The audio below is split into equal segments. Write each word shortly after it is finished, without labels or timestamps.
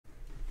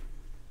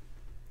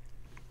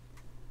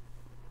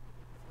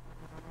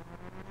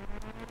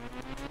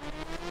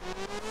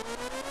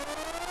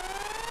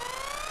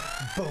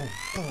Boom,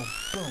 boom,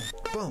 boom,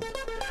 boom.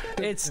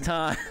 It's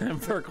time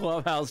for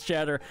Clubhouse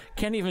Chatter.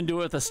 Can't even do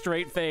it with a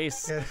straight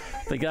face.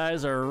 The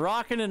guys are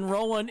rocking and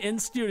rolling in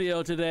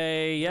studio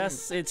today.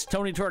 Yes, it's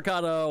Tony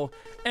Torcato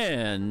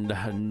and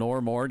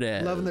Norm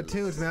Ordez. Loving the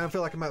tunes, man. I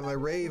feel like I'm at my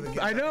rave again.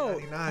 I know.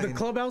 99. The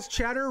Clubhouse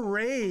Chatter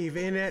rave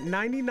in at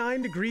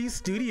 99 degrees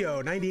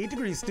studio, 98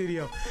 degrees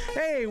studio.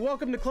 Hey,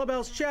 welcome to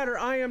Clubhouse Chatter.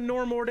 I am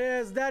Norm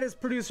Ordez. That is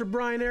producer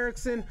Brian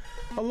Erickson.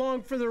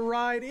 Along for the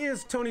ride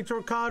is Tony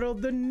Torcato,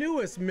 the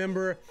newest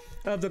member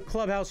of the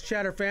Clubhouse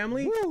Chatter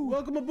family. Woo.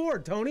 Welcome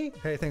aboard, Tony.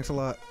 Hey, thanks a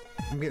lot.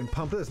 I'm getting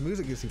pumped. This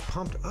music gets me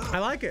pumped up. I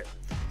like it.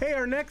 Hey,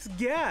 our next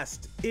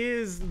guest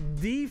is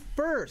the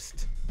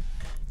first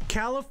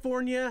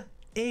California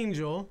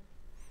Angel,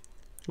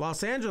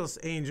 Los Angeles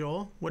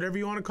Angel, whatever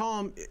you want to call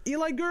him,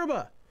 Eli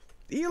Grba.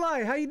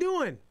 Eli, how you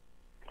doing?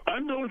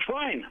 I'm doing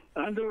fine.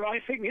 I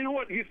think, you know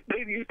what, they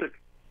used to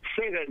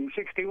say that in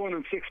 61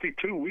 and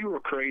 62 we were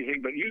crazy,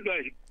 but you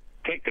guys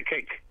take the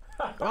cake.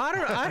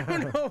 I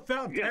don't know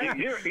about that.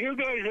 You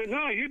guys,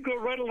 no, you'd go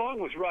right along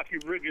with Rocky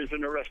Bridges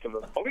and the rest of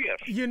them. Oh, yes.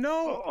 You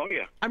know, oh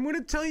yeah. I'm going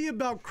to tell you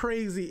about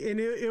crazy, and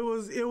it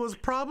was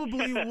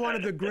probably one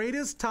of the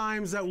greatest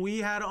times that we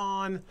had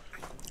on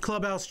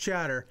Clubhouse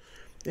Chatter,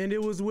 and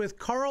it was with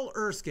Carl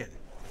Erskine.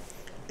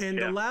 And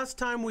the last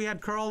time we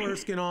had Carl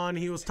Erskine on,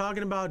 he was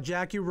talking about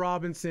Jackie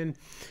Robinson,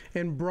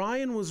 and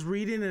Brian was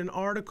reading an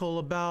article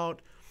about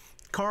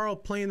Carl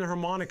playing the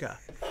harmonica.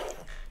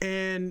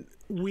 And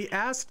we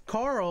asked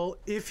Carl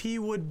if he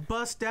would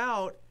bust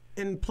out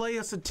and play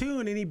us a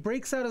tune, and he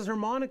breaks out his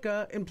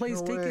harmonica and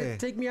plays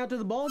Take Me Out to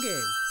the Ball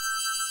Game.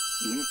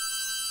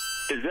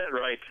 Is that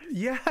right?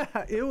 Yeah,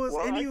 it was,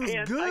 well, and he was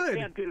good. I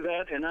can't do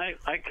that, and I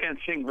can't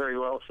sing very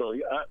well, so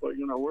you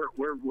know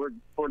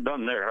we're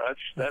done there.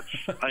 That's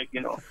I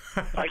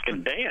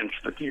can dance,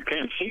 but you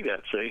can't see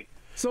that. See.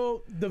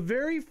 So the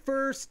very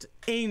first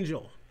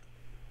Angel.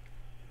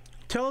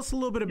 Tell us a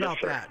little bit about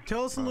that.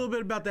 Tell us a little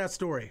bit about that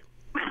story.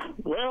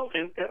 Well,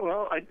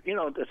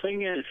 the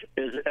thing is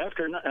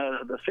after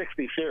the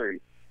 '60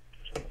 series,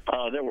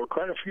 there were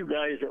quite a few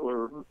guys that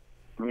were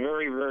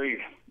very,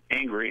 very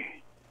angry,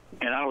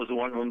 and I was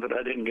one of them that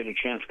I didn't get a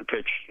chance to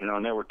pitch.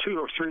 And there were 2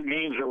 or 3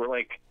 games that were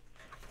like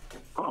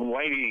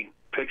Whitey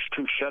pitched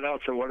 2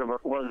 shutouts or whatever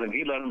it was, and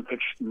he let him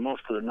pitch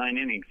most of the 9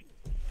 innings.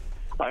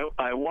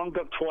 I warmed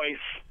up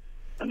twice.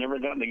 I never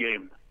got in the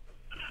game.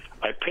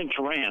 I pinch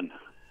ran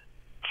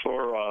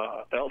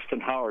for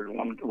Elston Howard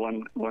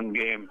one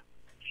game.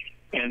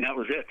 And that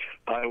was it.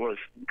 I was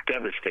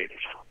devastated.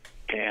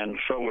 And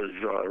so was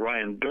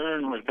Ryan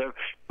Dern.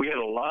 We had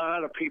a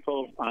lot of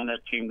people on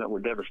that team that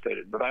were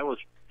devastated. But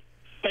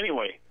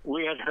anyway,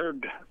 we had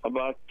heard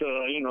about,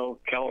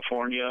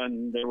 California,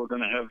 and they were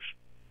going to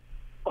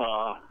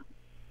have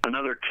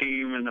another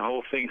team and the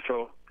whole thing.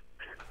 So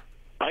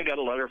I got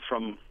a letter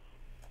from,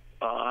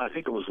 I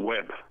think it was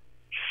Webb,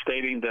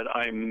 stating that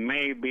I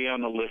may be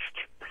on the list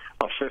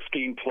of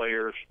 15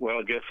 players.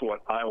 Well, guess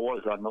what? I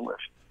was on the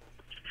list.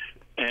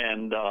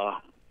 And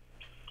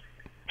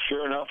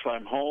sure enough,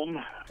 I'm home,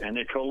 and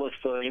they told us,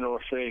 it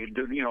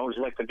was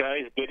like the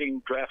guys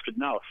getting drafted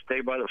now.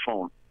 Stay by the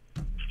phone.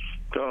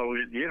 So,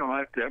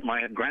 at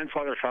my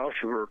grandfather's house,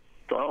 we were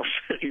all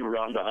sitting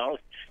around the house,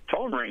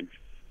 phone rings.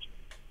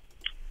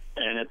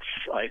 And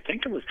I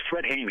think it was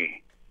Fred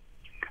Haney.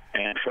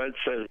 And Fred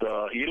says,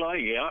 Eli,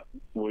 yeah,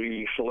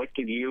 we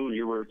selected you.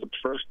 You were the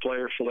first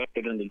player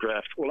selected in the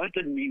draft. Well, that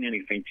didn't mean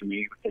anything to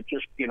me. It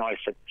just, I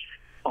said,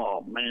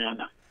 oh, man.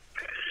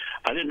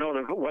 I didn't know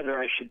whether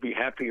I should be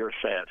happy or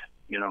sad,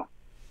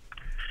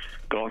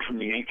 going from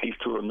the Yankees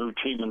to a new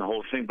team and the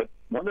whole thing. But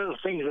one of the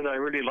things that I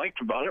really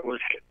liked about it was,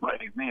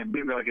 man,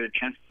 maybe I'll get a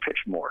chance to pitch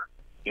more.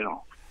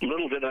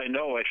 Little did I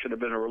know I should have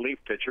been a relief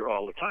pitcher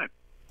all the time.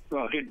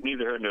 Well,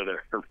 neither here nor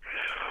there.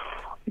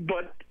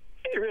 But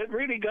it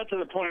really got to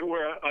the point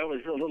where I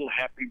was a little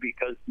happy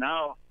because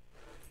now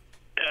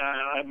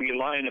I'd be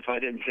lying if I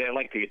didn't say I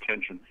liked the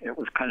attention. It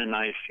was kind of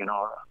nice,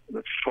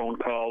 the phone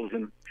calls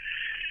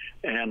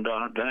and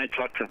then I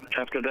talked to,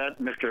 after that,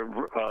 Mr.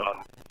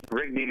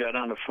 Rigney got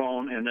on the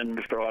phone, and then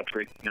Mr.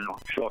 Autry,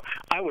 So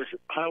I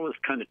was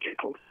kind of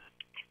tickled.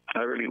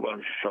 I really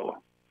was.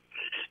 So,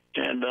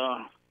 and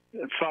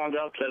found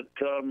out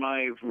that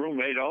my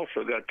roommate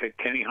also got picked,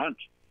 Kenny Hunt.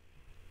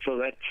 So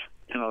that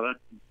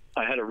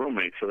I had a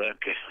roommate, so that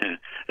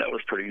that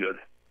was pretty good.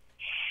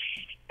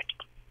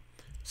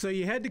 So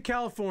you head to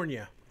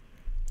California.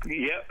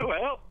 Yeah,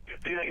 well,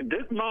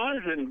 Dick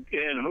Maz and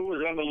who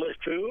was on the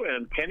list too,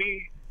 and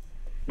Kenny.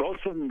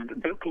 Both of them,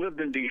 Duke lived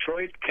in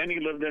Detroit. Kenny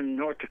lived in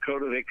North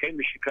Dakota. They came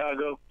to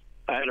Chicago.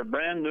 I had a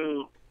brand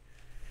new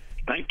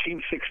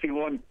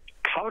 1961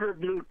 powder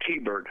blue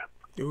T-Bird.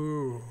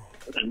 Ooh.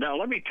 And now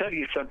let me tell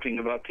you something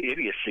about the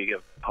idiocy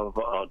of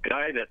a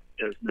guy that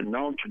has been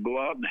known to go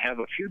out and have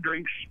a few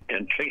drinks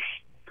and chase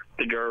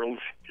the girls.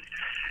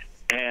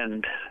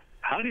 And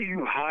how do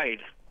you hide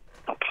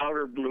a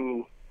powder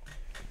blue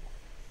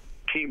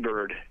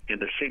T-Bird in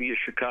the city of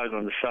Chicago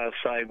on the south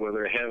side where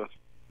they have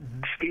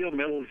steel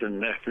mills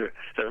and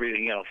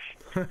everything else?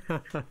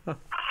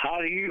 How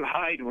do you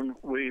hide when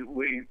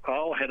we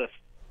all had a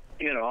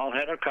all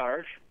had our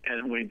cars,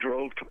 and we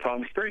drove to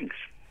Palm Springs.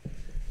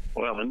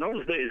 Well, in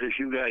those days, as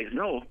you guys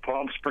know,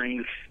 Palm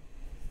Springs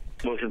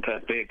wasn't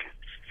that big.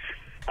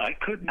 I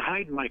couldn't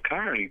hide my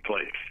car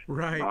anyplace.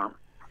 Right.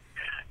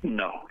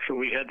 No, so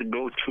we had to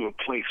go to a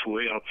place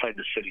way outside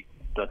the city.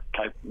 That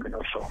type,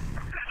 so.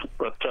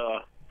 But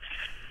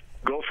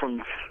go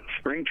from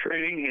spring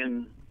training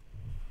in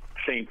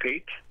St.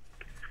 Pete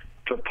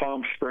to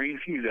Palm Springs,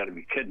 you got to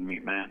be kidding me,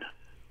 man.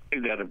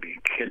 You got to be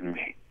kidding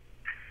me.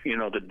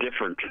 The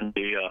difference in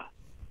the,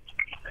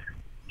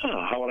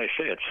 how would I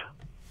say it?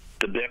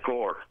 The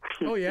decor.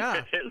 Oh,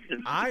 yeah.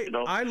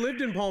 I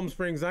lived in Palm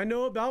Springs. I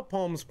know about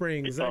Palm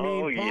Springs. I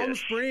mean, Palm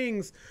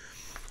Springs,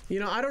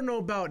 I don't know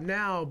about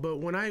now, but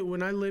when I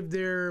lived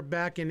there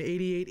back in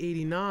 88,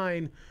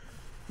 89,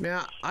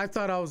 man, I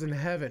thought I was in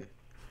heaven.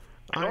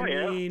 I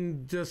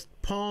mean, just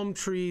palm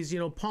trees,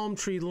 palm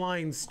tree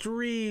lined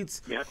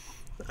streets. Yep.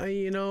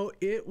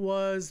 It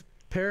was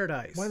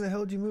paradise. Why the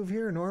hell did you move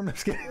here, Norm? I'm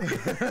just kidding.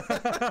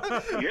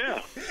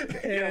 Yeah.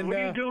 And, what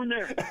are you doing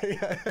there?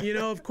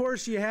 Of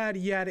course you had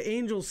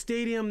Angel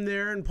Stadium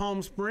there in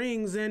Palm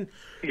Springs, and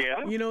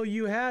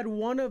you had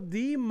one of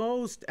the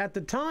most, at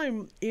the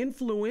time,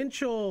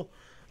 influential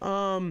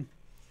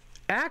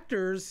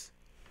actors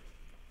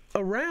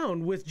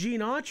around, with Gene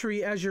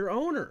Autry as your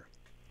owner.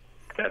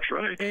 That's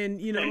right. And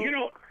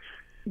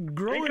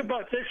think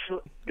about this.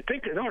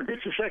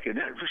 Just a second.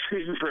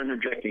 Excuse me for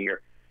interjecting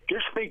here.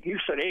 Just think, you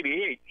said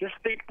 88. Just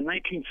think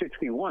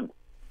 1961.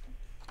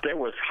 There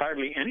was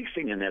hardly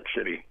anything in that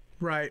city.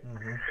 Right.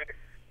 Mm-hmm.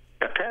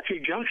 Apache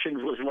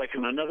Junction was like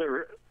in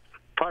another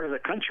part of the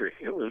country.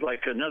 It was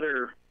like it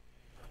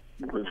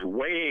was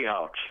way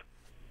out.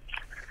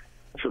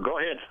 So go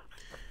ahead.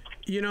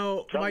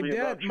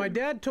 My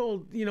dad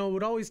told,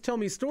 would always tell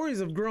me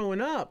stories of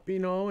growing up,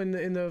 in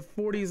the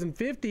 40s and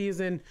 50s,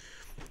 and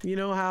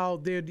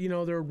how they'd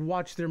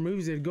watch their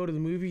movies. They'd go to the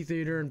movie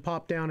theater and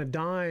pop down a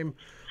dime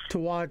to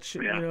watch,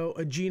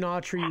 a Gene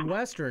Autry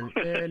Western.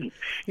 And,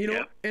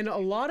 and a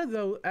lot of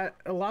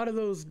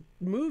those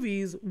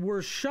movies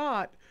were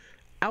shot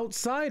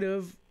outside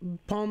of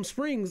Palm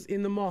Springs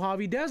in the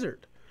Mojave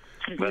Desert.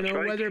 That's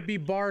right. Whether it be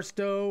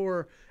Barstow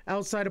or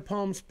outside of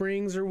Palm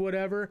Springs or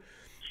whatever.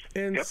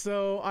 And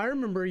so I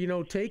remember,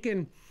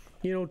 taking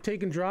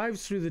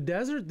drives through the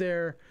desert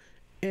there,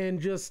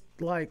 and just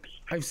like,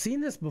 I've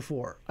seen this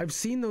before. I've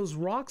seen those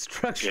rock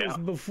structures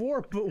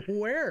before, but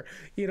where?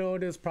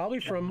 It is probably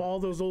from all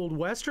those old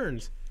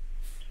Westerns.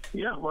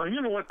 Yeah, well,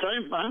 you know what?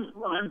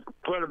 I'm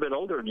quite a bit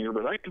older than you,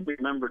 but I can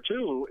remember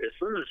too. As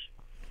soon as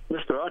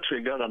Mr.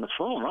 Autry got on the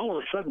phone, all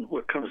of a sudden,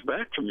 what comes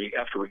back to me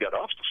after we got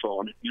off the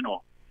phone, and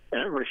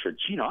everybody said,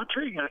 Gene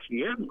Autry? I said,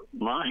 yeah,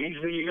 Ma,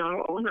 he's the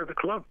owner of the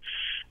club.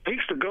 I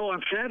used to go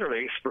on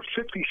Saturdays for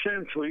 50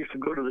 cents. We used to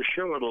go to the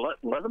show at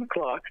 11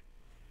 o'clock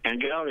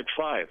and get out at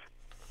 5.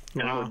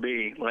 And it would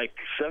be like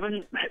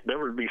 7. There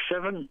would be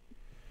 7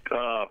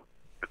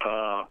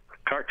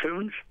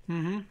 cartoons.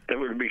 Mm-hmm. There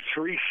would be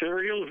 3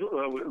 serials.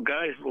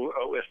 Guys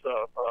with,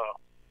 the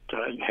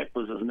heck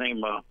was his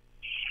name? The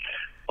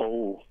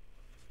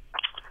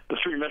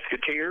Three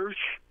Musketeers.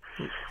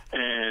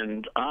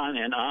 And on.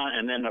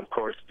 And then, of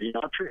course, Gene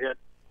Autry hit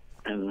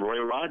and Roy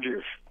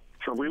Rogers.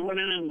 So we went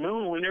in at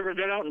noon. We never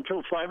got out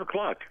until 5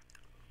 o'clock.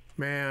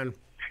 Man.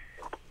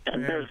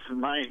 And there's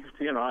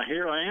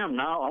here I am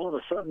now. All of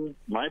a sudden,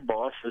 my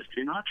boss is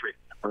Gene Autry,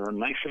 the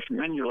nicest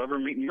man you'll ever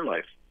meet in your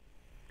life.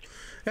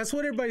 That's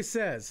what everybody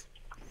says.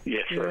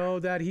 Yes, sir.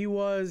 That he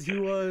was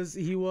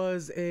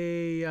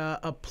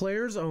a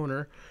player's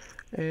owner,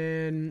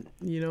 and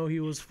he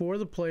was for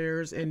the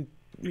players. And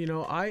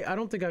I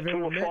don't think I've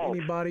ever met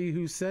anybody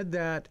who said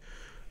that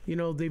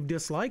they've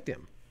disliked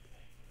him.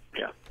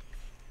 Yeah.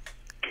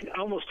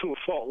 Almost to a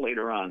fault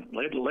later on.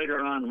 Later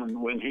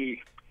on, when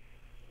he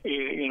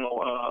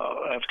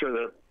after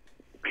the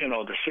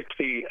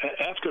 60,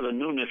 after the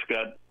newness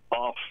got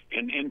off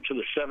and into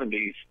the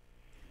 70s,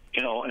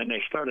 and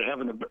they started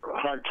having a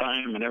hard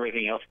time and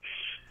everything else,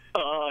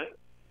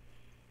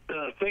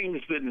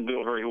 things didn't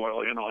go very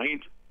well.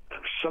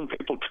 Some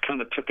people kind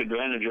of took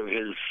advantage of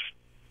his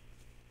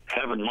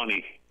having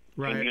money.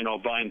 Right.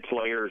 And, buying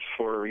players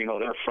for,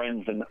 their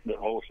friends and the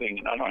whole thing.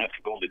 And I don't have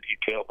to go into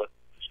detail, but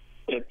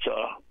it's,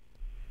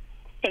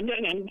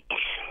 and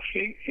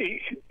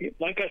he,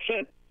 like I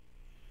said,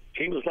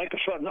 he was like a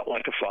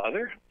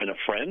father and a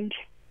friend.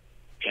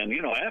 And,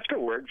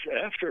 afterwards,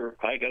 after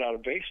I got out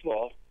of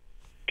baseball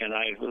and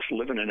I was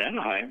living in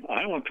Anaheim,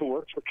 I went to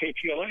work for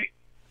KTLA.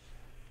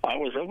 I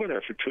was over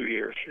there for 2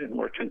 years and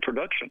worked in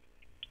production.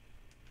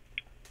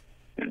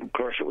 And, of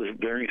course, it was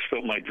during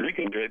still my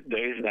drinking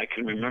days, and I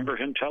can remember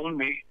him telling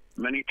me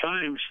many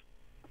times,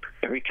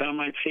 every time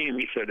I'd see him,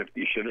 he said, if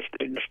you should have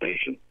stayed in the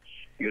station,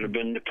 you'd have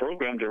been the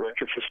program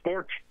director for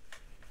sports.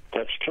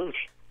 That's truth.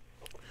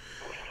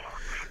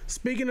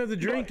 Speaking of the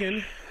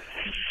drinking...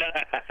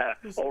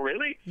 Oh,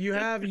 really? You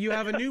have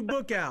a new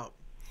book out.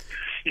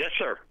 Yes,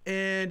 sir.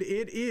 And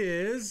it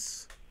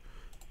is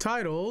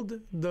titled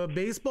 "The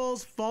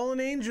Baseball's Fallen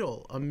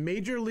Angel: A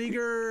Major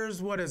Leaguer's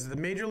the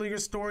Major Leaguer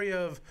story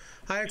of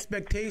high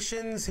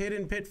expectations,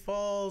 hidden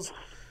pitfalls,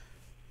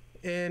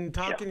 and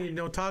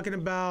talking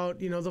about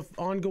the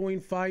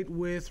ongoing fight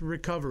with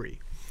recovery."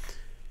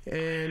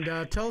 And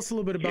tell us a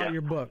little bit about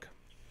your book.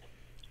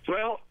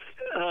 Well,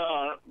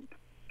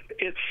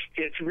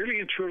 it's really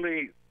and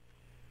truly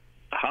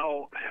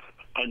how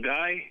a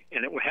guy,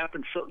 and it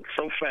happened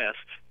so fast,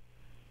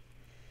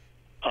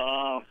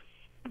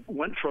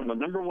 went from the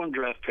 #1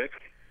 draft pick,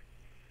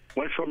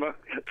 went from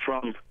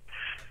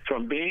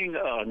being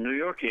a New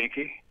York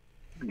Yankee,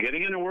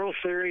 getting in the World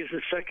Series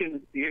his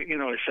second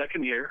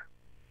year.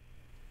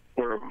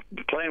 We're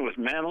playing with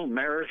Mantle,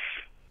 Maris,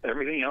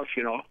 everything else,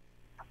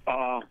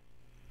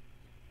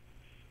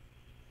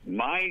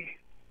 my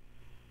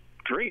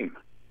dream,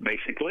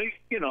 basically.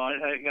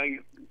 I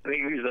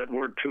use that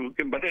word too,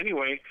 but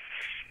anyway,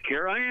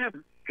 here I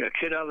am, a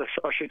kid out of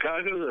South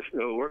Chicago that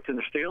worked in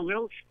the steel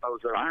mills. I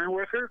was an iron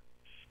worker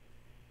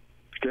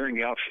during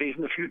the off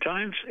season a few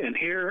times, and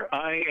here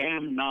I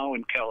am now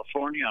in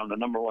California. I'm the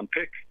 #1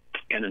 pick,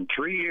 and in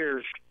 3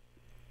 years,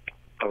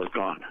 I was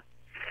gone.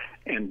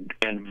 And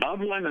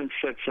Bob Lemon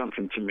said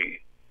something to me.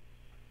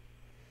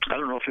 I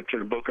don't know if it's in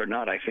the book or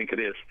not. I think it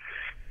is.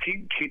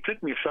 He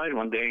took me aside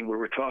one day, and we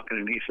were talking,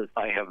 and he said,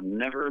 "I have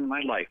never in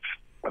my life,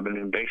 I've been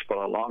in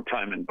baseball a long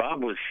time," and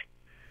Bob was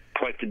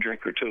quite the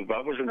drinker too.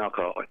 Bob was an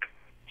alcoholic.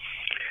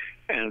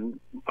 And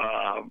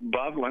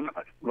Bob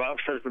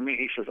says to me,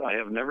 he says, "I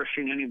have never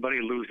seen anybody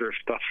lose their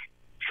stuff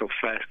so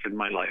fast in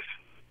my life.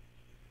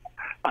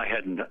 I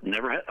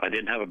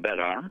didn't have a bad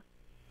arm,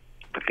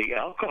 but the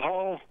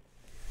alcohol,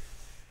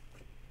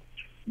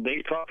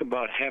 they talk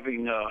about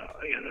having,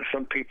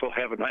 some people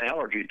have an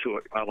allergy to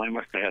it. Well, I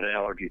must have had an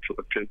allergy to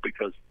it too,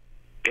 because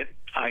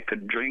I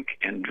could drink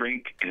and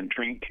drink and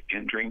drink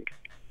and drink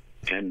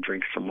and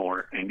drink some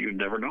more, and you'd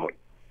never know it."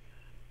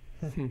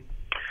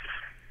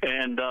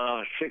 And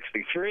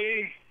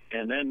 63,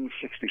 and then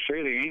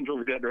 63, the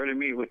Angels got rid of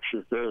me, which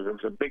is there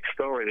was a big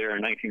story there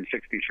in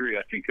 1963.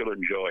 I think you'll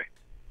enjoy,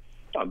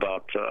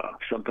 about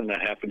something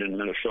that happened in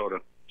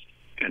Minnesota,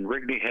 and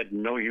Wrigley had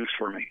no use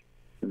for me,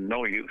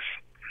 no use.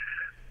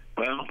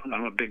 Well,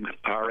 I'm a big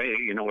RA.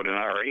 You know what an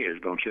RA is,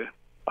 don't you?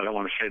 I don't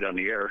want to say it on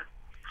the air.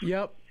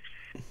 Yep.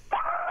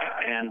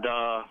 And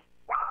that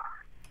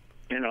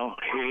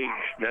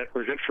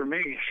was it for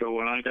me. So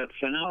when I got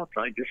sent out,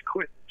 I just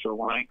quit. So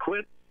when I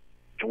quit,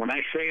 when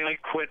I say I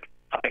quit.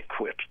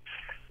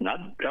 Not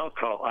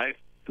alcohol.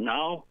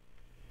 Now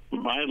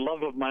my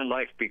love of my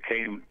life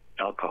became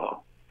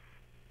alcohol.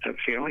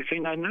 That's the only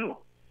thing I knew.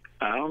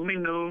 I only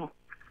knew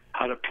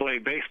how to play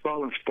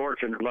baseball and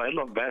sports, and I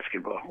love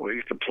basketball. We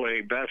used to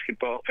play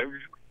basketball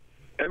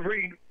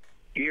every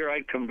year.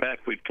 I'd come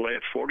back, we'd play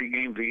at 40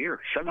 games a year,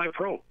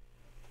 semi-pro.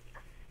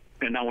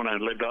 And now when I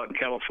lived out in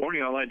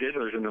California, all I did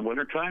was in the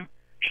wintertime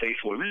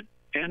chase women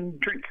and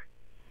drink.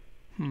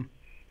 And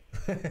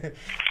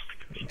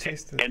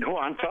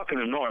I'm talking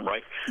to Norm,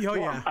 right? Oh,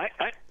 Norm,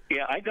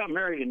 yeah. I got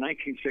married in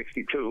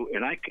 1962,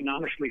 and I can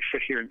honestly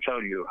sit here and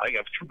tell you, I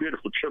have 2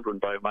 beautiful children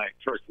by my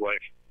first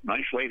wife,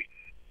 nice lady.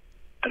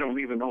 I don't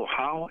even know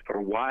how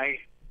or why,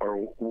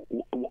 or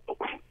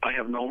I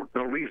have no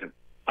reason.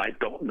 I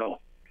don't know.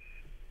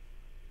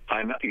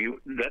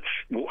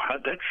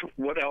 That's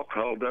what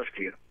alcohol does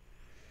to you.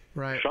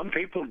 Right. Some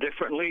people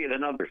differently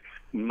than others.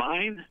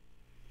 Mine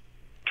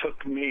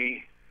took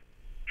me.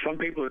 Some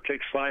people it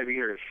takes 5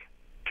 years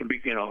to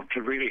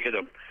really hit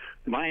them.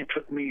 Mine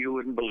took me, you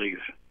wouldn't believe.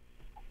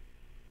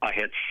 I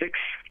had 6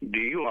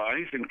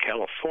 DUIs in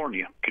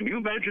California. Can you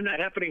imagine that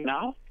happening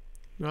now?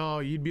 Oh,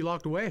 you'd be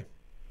locked away.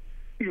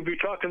 You'd be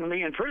talking to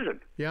me in prison.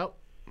 Yep.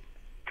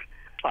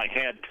 I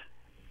had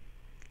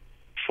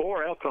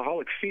 4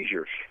 alcoholic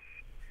seizures.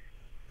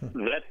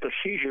 That the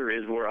seizure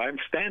is where I'm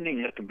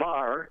standing at the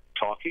bar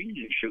talking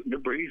and shooting the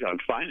breeze. I'm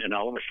fine, and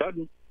all of a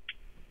sudden,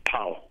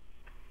 pow,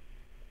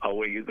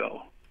 away you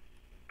go.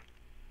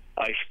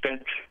 I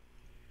spent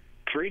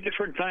 3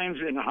 different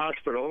times in the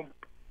hospital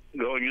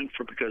going in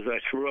because I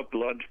threw up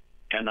blood,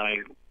 and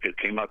it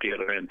came out the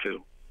other end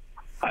too.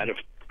 I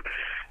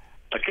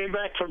came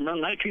back from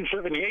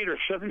 1978 or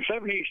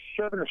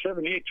 77 or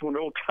 78 to an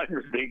old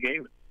timers day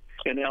game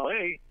in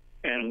L.A.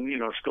 and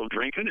still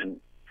drinking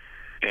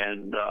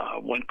and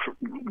went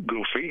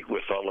goofy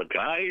with all the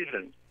guys.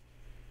 And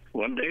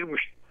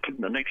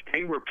the next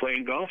day we're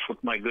playing golf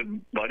with my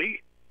good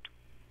buddy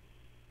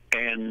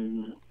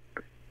and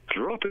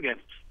threw up again.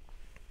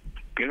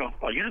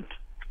 Again.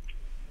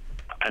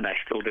 And I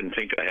still didn't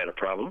think I had a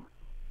problem.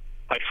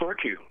 I swear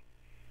to you.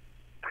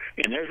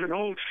 And there's an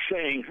old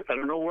saying, I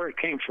don't know where it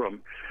came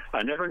from.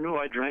 I never knew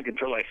I drank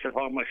until I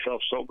found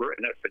myself sober,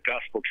 and that's the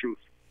gospel truth.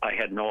 I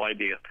had no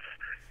idea.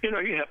 You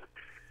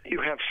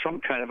have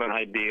some kind of an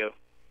idea,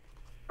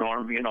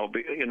 Norm,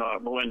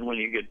 when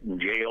you get in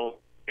jail,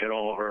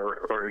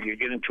 or you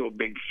get into a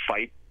big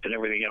fight and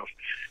everything else.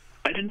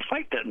 I didn't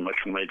fight that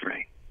much when I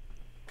drank.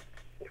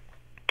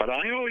 But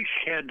I always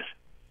had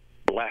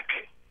black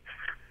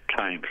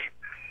times.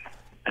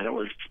 And it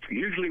was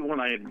usually when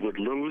I would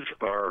lose,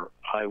 or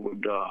I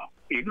would,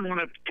 even when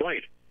I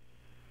played,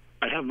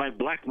 I'd have my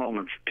black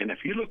moments. And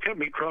if you look at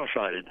me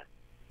cross-eyed,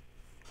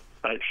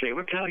 I'd say,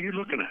 what the hell are you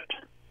looking at?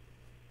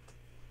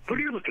 What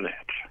are you looking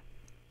at?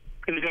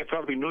 And the guy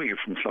probably knew you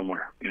from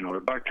somewhere. You know, the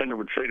bartender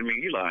would say to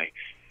me, Eli,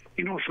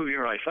 you know, through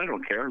your eyes, I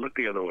don't care. Look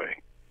the other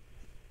way.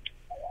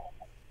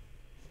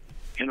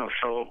 You know,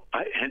 so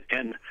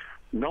and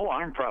no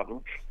arm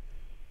problems.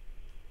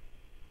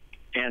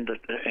 And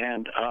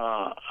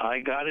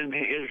I got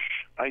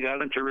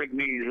into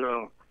Rigby's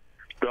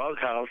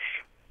doghouse.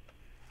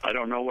 I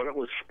don't know what it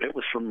was. It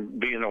was from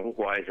being a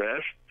wise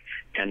ass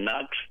and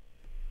not,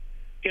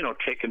 you know,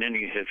 taking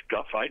any of his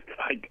guff.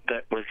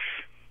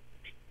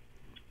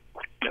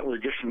 That was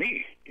just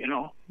me, you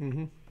know.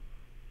 Mm-hmm.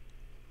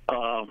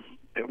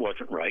 It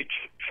wasn't right.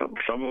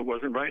 Some of it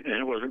wasn't right, and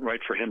it wasn't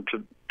right for him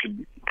to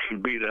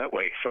be that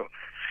way. So,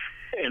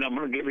 and I'm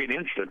going to give you an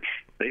instance.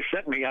 They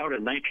sent me out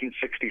in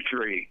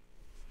 1963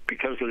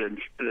 because of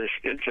this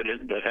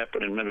incident that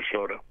happened in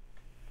Minnesota.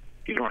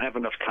 You don't have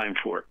enough time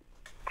for it.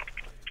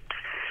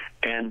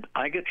 And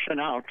I get sent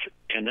out,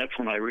 and that's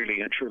when I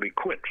really and truly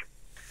quit.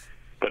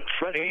 But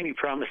Fred Haney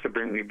promised to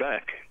bring me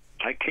back.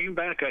 I came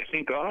back, I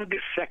think,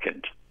 August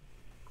 2nd.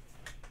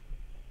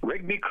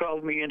 Rigby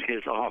called me in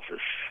his office,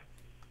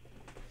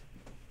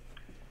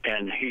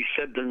 and he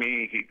said to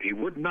me, he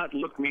would not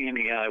look me in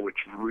the eye, which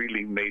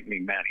really made me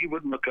mad. He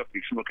wouldn't look up,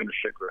 he's smoking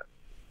a cigarette,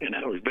 and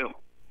that was Bill.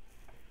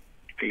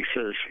 He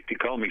says, he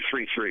called me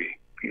 3-3.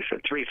 He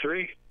said,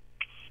 3-3,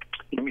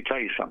 let me tell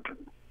you something.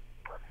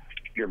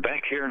 You're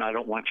back here, and I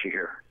don't want you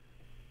here.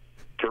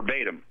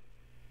 Verbatim.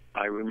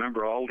 I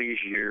remember all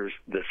these years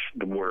the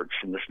words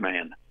from this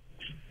man.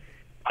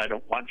 I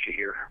don't want you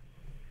here.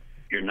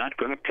 You're not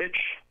going to pitch,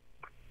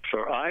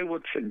 so I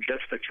would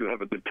suggest that you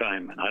have a good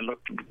time. And I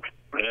looked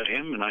at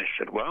him, and I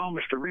said, well,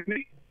 Mr.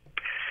 Rigby,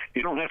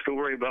 you don't have to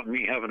worry about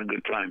me having a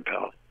good time,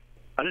 pal.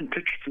 I didn't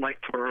pitch like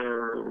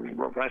for,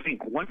 I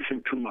think, once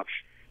in 2 months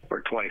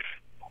or twice.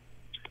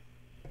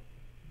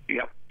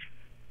 Yep.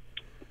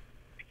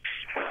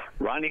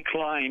 Ronnie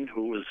Klein,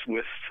 who was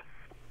with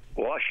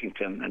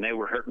Washington, and they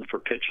were hurting for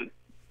pitching.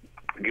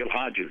 Gil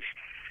Hodges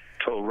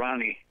told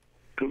Ronnie,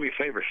 do me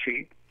a favor,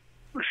 see,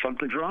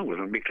 something's wrong with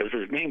him because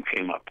his name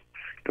came up,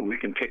 that we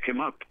can pick him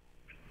up.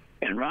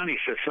 And Ronnie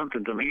said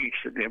something to me. He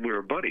said, yeah, we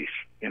were buddies,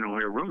 you know,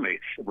 we were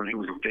roommates. When he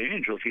was with the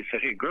Angels, he said,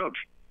 hey, Grubbs,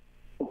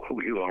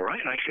 are you all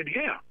right? I said,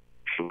 yeah.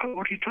 So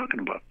what are you talking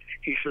about?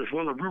 He says,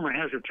 well, the rumor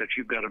has it that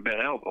you've got a bad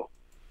elbow.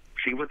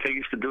 See what they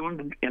used to do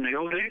in the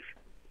old days?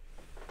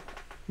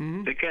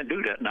 Mm-hmm. They can't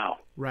do that now.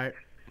 Right.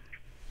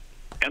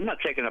 I'm not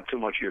taking up too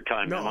much of your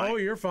time. No, oh,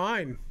 you're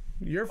fine.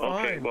 You're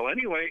fine. Okay, well,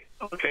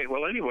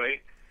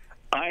 anyway,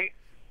 I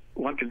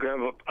went to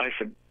grab up. I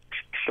said,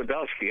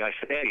 Sadowski, I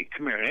said, Eddie,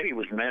 come here. And Eddie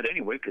was mad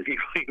anyway because he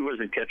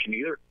wasn't catching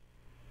either.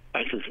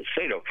 I said,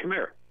 Sato, come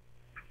here.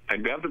 I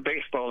grabbed the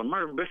baseball, and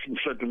Marvin Bisson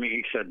said to me,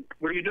 he said,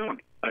 what are you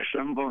doing? I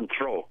said, I'm going to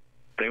throw.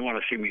 They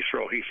want to see me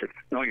throw. He said,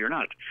 no, you're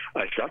not.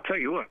 I said, I'll tell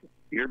you what,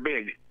 you're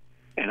big.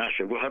 And I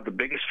said, we'll have the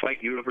biggest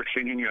fight you've ever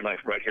seen in your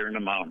life right here in the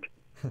mound.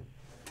 And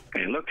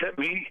he looked at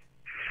me,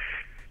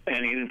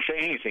 and he didn't say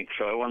anything.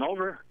 So I went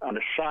over on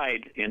the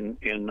side it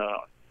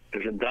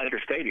was in Dodger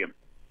Stadium,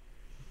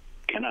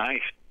 and I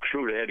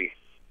threw to Eddie.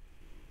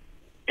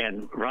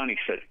 And Ronnie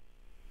said,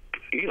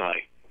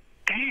 Eli,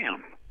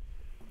 damn.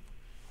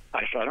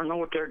 I said, I don't know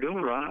what they're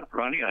doing,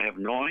 Ronnie. I have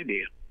no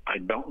idea. I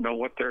don't know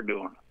what they're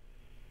doing.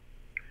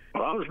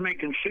 Well, I was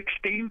making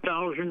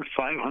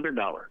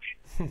 $16,500.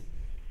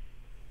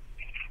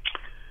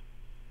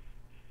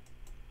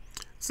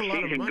 It's a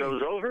lot of Season money.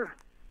 goes over.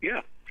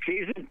 Yeah,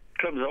 season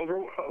comes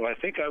over. Oh, I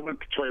think I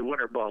went to play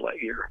winter ball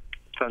that year,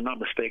 if I'm not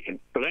mistaken.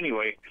 But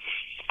anyway,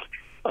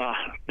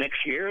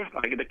 next year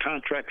I get a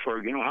contract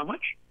for, you know how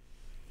much?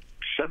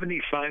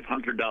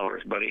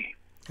 $7,500, buddy.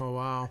 Oh,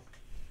 wow.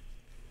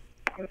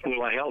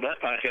 Well, I held out.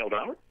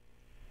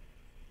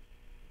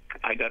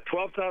 I got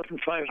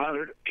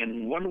 $12,500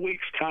 in 1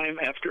 week's time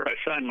after I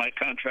signed my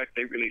contract.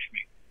 They released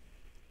me.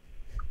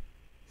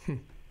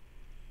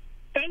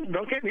 And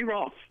don't get me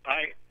wrong,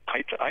 I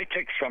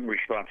take some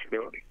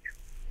responsibility,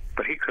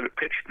 but he could have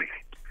pitched me.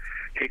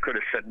 He could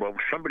have said, "Well,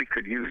 somebody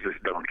could use this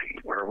donkey,"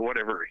 or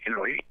whatever. You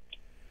know,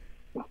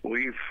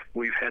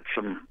 we've had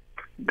some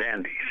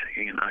dandies.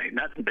 You know,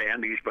 not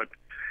dandies, but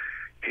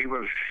he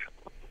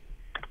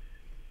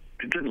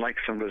didn't like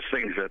some of the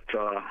things that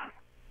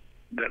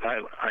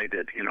I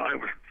did. You know,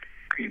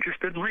 he just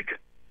didn't like it.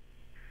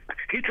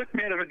 He took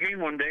me out of a game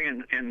one day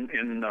in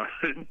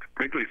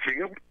Wrigley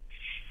Field.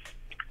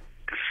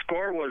 The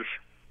score was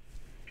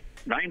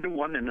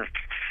 9-1 in the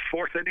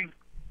fourth inning.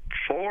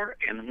 4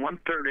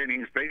 1/3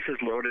 innings,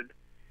 bases loaded.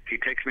 He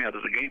takes me out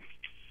of the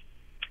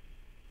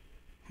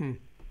game.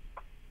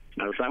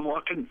 Now, as I'm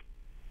walking,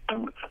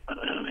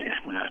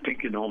 I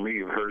think you know me,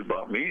 you've heard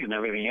about me and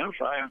everything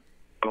else. I'm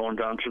going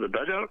down to the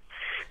dugout.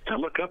 I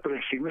look up and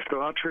I see Mr.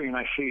 Autry, and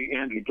I see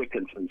Andy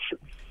Dickinson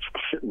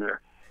sitting there.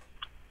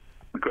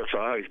 Because I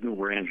always knew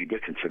where Andy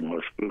Dickinson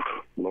was. Oof,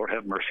 Lord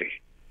have mercy.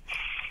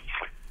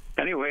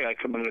 Anyway, I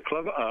come into the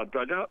club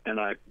dugout, and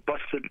I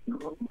busted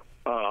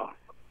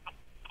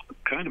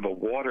kind of a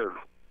water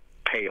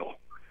pail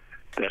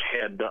that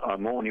had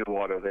ammonia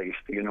water. They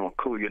used to,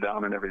 cool you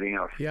down and everything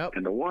else. Yep.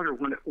 And the water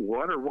went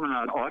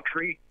on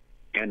Autry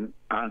and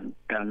on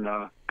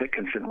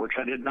Dickinson, which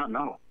I did not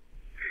know.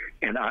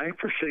 And I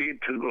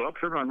proceeded to go up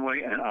the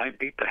runway, and I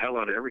beat the hell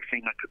out of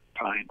everything I could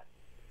find.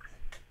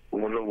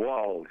 With the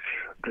walls,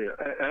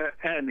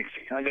 anything.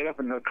 I got up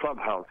in the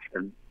clubhouse,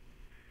 and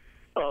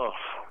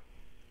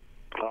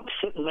I'm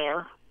sitting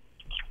there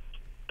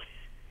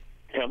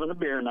having a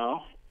beer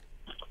now,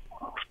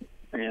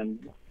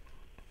 and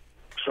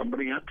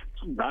somebody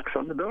knocks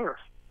on the door.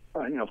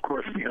 And of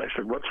course, I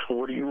said, "What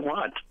do you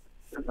want?"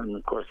 And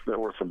of course, there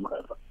were some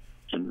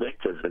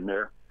Invictus in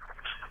there.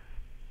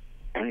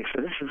 And he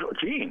said, "This is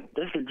Gene.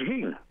 This is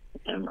Gene."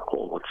 And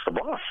what's the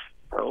boss?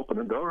 I open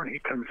the door, and he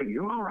comes in.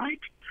 "You all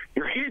right?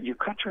 Your hand, you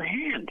cut your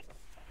hand."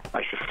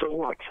 I said, "So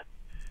what?"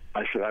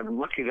 I said, "I'm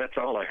lucky that's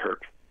all I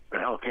hurt. The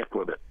hell heck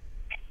with it."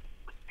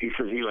 He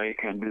says, "Eli, you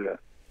can't do that."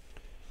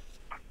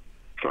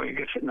 So he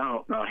gets it.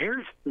 Now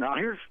here's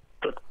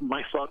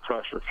my thought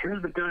process.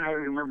 Here's the guy I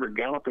remember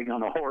galloping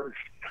on a horse,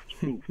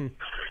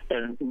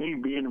 and me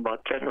being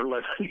about 10 or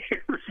 11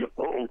 years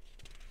old,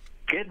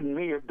 getting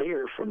me a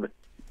beer from the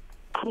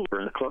cooler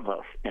in the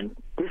clubhouse. And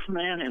this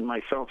man and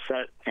myself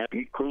sat, and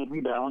he cooled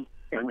me down,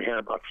 and we had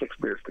about 6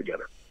 beers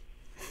together.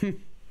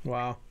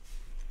 Wow.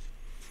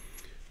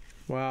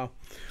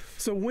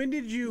 So when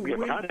did you? Yeah,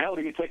 but how the hell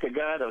do you take a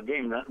guy to a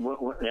game that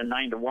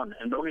 9-1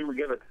 and don't even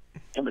give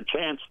him a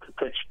chance to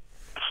pitch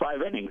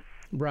 5 innings?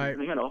 Right.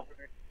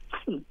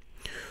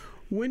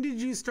 When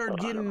did you start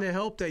getting the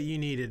help that you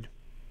needed?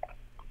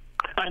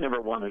 I never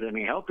wanted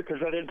any help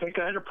because I didn't think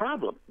I had a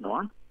problem,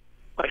 Norm.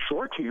 I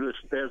swore to you,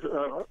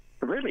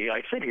 really,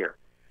 I sit here.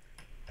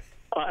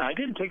 I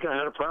didn't think I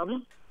had a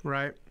problem.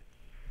 Right.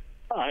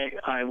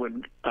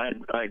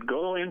 I'd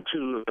go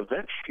into the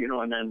vets,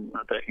 and then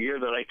that year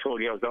that I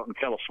told you I was out in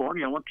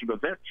California, I went to the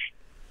vets,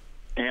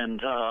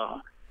 and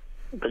the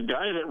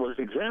guy that was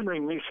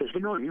examining me says,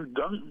 "You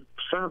dumb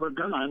son of a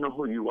gun, I know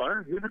who you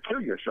are. You're going to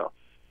kill yourself.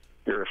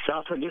 Your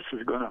esophagus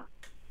is going to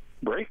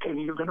break, and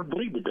you're going to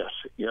bleed to death."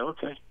 Yeah,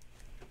 okay.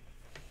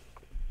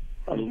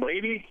 A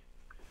lady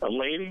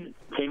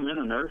came in,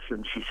 a nurse,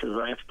 and she says,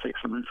 "I have to take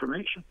some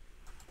information."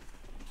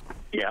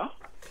 Yeah.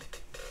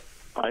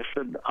 I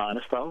said,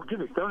 "Honest, I'll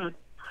give it. Go ahead.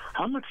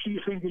 How much do you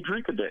think you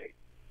drink a day?"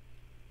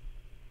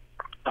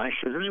 I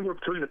said, "Anywhere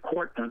between a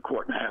quart and a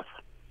quart and a half."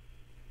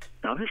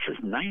 Now, this is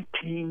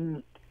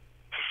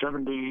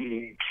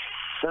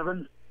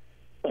 1977,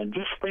 and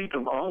just think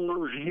of all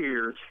those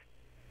years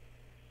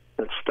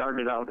that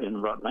started out in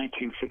about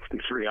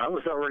 1963. I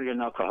was already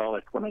an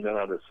alcoholic when I got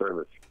out of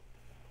service.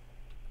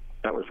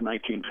 That was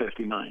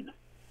 1959.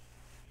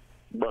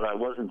 But I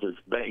wasn't as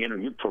bad.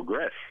 You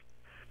progress.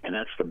 And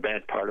that's the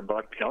bad part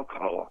about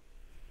alcohol.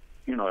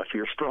 If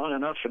you're strong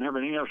enough and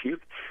everything else, you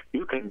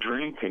can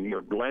drink, and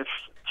your life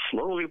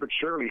slowly but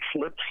surely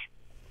slips.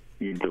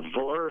 You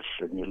divorce,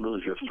 and you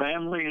lose your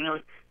family.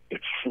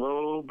 It's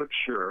slow but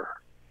sure.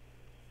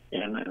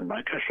 And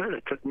like I said,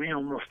 it took me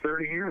almost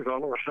 30 years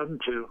all of a sudden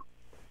to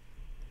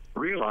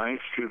realize,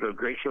 through the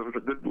grace of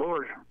the good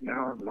Lord,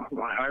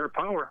 my higher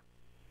power,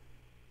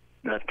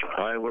 that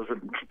I was a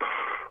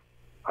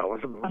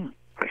bum.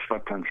 I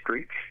slept on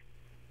streets.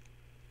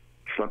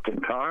 Slept in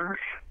cars.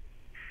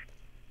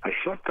 I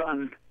slept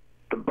on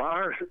the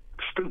bar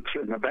stoops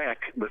in the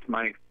back with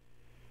my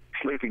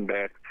sleeping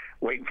bag,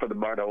 waiting for the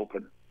bar to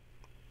open.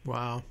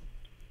 Wow.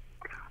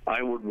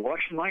 I would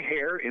wash my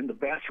hair in the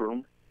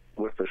bathroom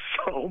with the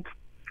soap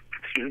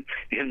in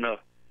the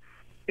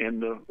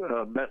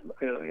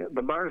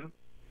bar's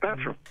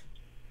bathroom.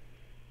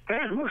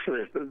 And most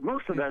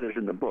of that is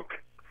in the book.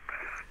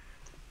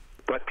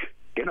 But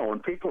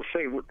when people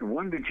say,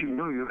 "When did you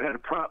know you had a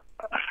problem?"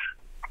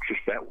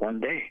 Just that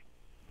one day,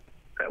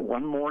 that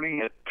one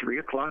morning at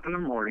 3:00 in the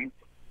morning,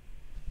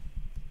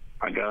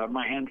 I got on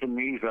my hands and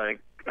knees. I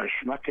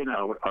snuck in.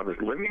 I was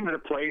living in a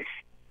place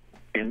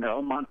in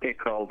El Monte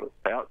called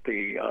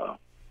the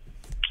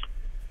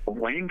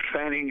Wayne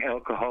Fanning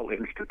Alcohol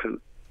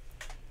Institute.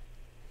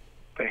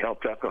 They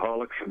helped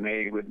alcoholics, and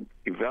they would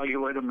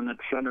evaluate them and then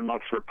send them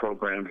out for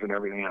programs and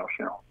everything else.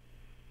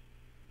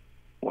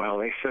 Well,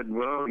 they said,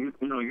 "Well,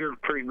 you're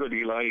pretty good,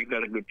 Eli. You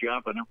got a good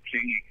job and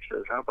everything." He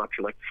says, "How about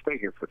you like to stay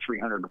here for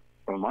 $300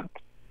 a month?"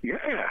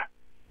 Yeah.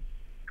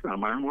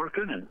 I'm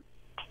working,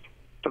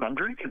 but I'm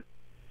drinking.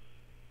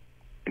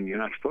 And you're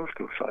not supposed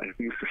to. So I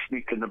used to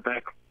sneak in the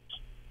back.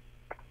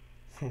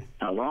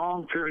 A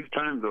long period of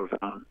time goes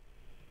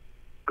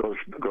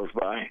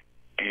by,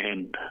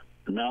 and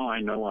now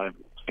I know I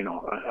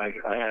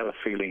have a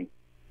feeling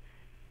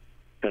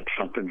that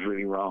something's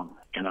really wrong.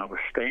 And I was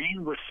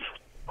staying with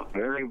a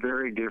very,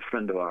 very dear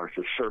friend of ours,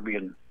 a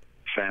Serbian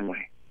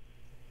family,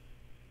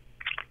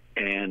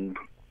 and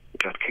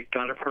got kicked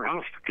out of her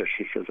house because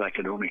she says I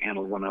could only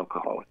handle one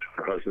alcoholic.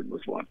 Her husband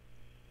was one.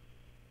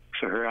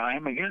 So here I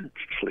am again,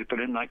 sleeping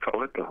in, I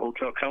call it the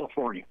Hotel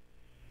California,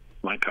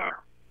 my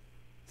car.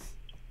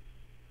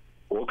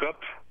 Woke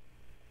up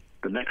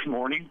The next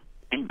morning,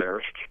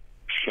 embarrassed,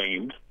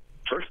 shamed,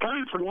 first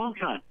time for a long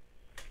time,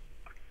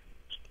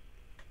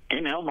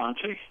 in El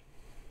Monte,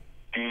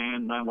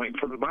 and I'm waiting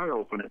for the bar to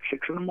open at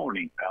 6 in the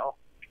morning, pal.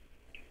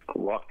 I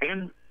walked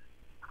in,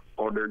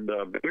 ordered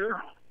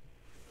beer,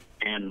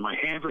 and my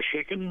hands were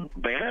shaking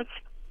bad.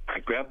 I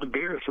grabbed the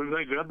beer. As soon as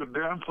I grabbed the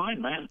beer, I'm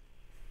fine, man.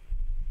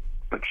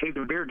 But see,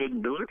 the beer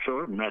didn't do it,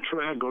 so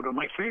naturally I go to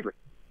my favorite,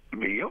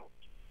 VO.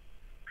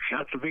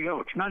 Shots of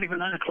VO. It's not even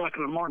 9 o'clock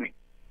in the morning.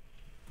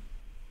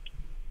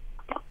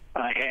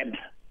 I had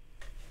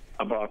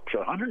about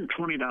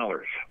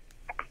 $120.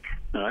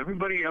 Now,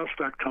 everybody else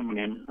started coming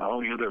in,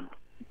 all the other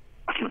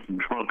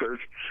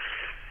drunkards.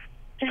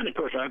 And, of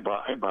course, I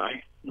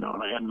buy. You know,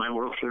 I had my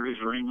World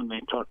Series ring, and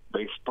they talked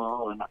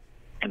baseball.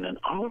 And then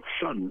all of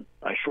a sudden,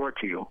 I swear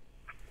to you,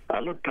 I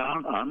looked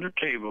down on the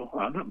table,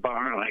 on the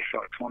bar, and I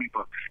saw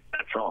 $20.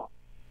 That's all.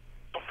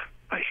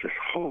 I said,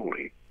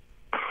 holy,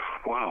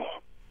 wow.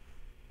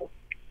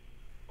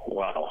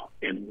 Wow.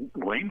 And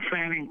Wayne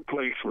Fanning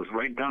Place was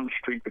right down the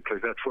street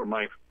because that's where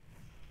my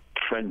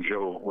friend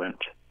Joe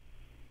went.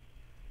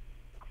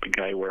 The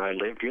guy where I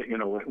lived, you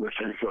know, with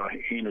his,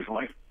 he and his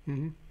wife.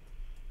 Mm-hmm.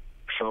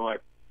 So I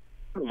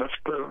left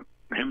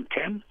him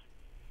 10.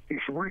 He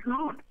said, where are you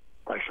going?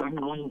 I said, I'm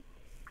going to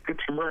get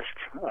some rest.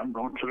 I'm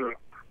going to the...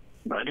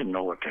 I didn't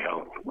know what the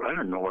hell. I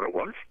didn't know what it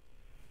was.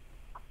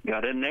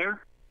 Got in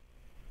there.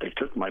 They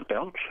took my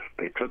belt.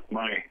 They took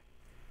my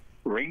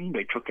ring.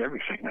 They took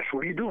everything. I said,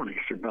 what are you doing? He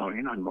said, no,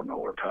 you're not going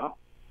nowhere, pal.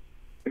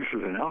 This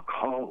is an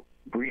alcohol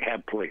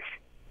rehab place.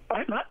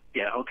 I'm not.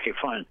 Yeah, okay,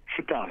 fine.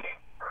 Sit down.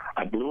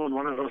 I blew in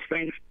one of those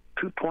things,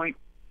 2.6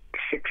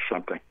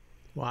 something.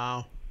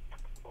 Wow.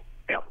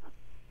 Yep.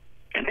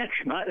 And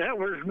that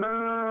was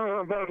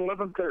about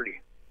 11:30.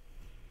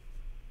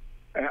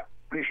 Yeah.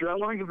 He said, how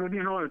long have you been,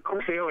 you know, of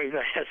course they always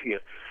ask you,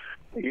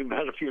 you've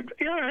had a few.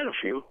 Yeah, I had a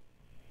few.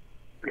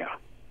 Yeah.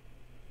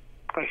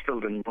 I still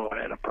didn't know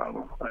I had a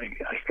problem.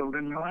 I still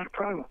didn't know I had a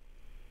problem.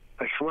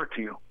 I swear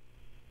to you.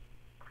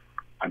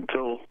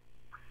 Until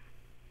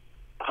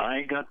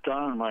I got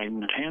down on my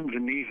hands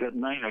and knees at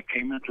night, I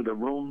came into the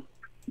room,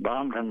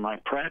 bombed on my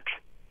Pratt,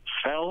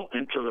 fell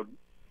into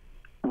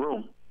the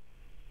room.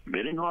 They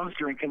didn't know I was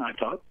drinking, I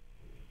thought.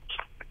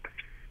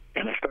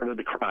 And I started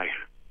to cry.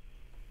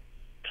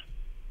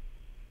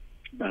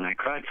 And I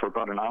cried for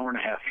about an hour and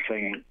a half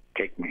saying,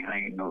 take me, I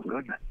ain't no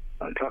good.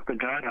 I talked to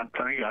God, I'll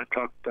tell you, I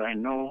talked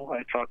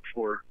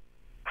for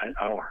an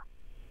hour.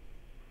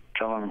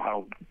 Telling him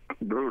how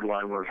brutal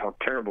I was, how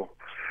terrible.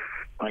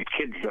 My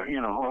kids,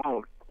 you know,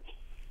 all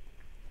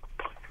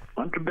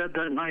went to bed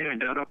that night. I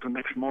got up the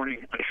next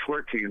morning. I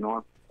swear to you,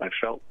 Norm, I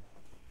felt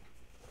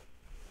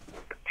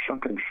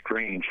something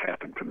strange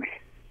happened to me.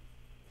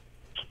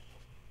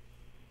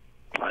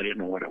 I didn't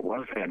know what it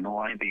was. I had no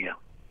idea.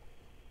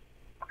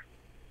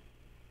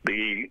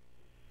 The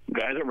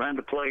guy that ran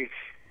the place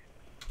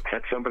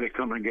had somebody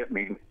come and get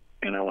me,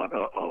 and I went,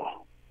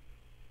 uh-oh.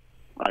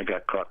 I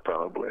got caught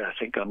probably. I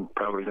think I'm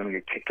probably going to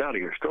get kicked out of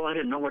here. Still, I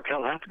didn't know what the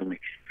hell happened to me.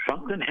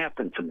 Something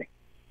happened to me,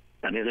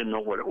 and I didn't know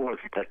what it was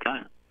at that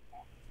time.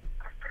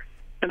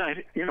 And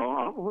I, you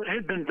know, I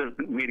had been to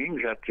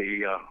meetings at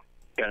the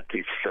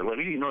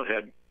facility. You know, they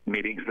had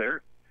meetings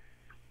there.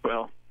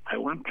 Well, I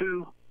went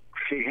to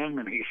see him,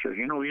 and he says,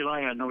 you know,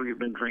 Eli, I know you've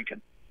been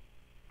drinking.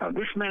 Now,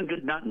 this man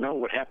did not know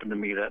what happened to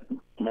me that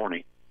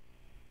morning,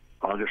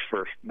 August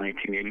 1st,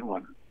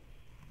 1981.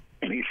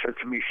 And he said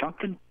to me,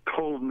 something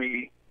told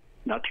me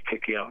not to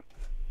kick you out.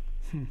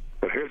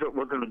 But here's what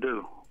we're going to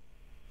do.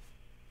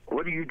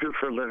 What do you do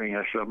for a living?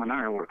 I said, I'm an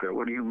iron worker.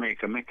 What do you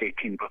make? I make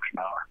 $18 an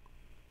hour.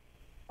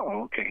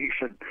 Oh, okay. He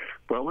said,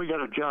 well, we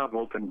got a job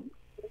open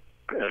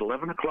at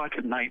 11 o'clock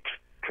at night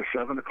to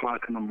 7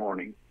 o'clock in the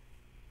morning.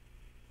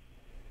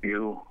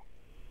 You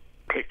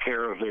take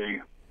care of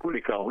the, what do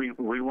you call it?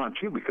 We want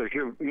you because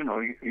you're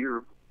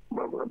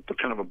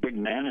kind of a big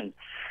man, and,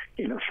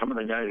 you know, some of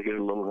the guys get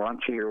a little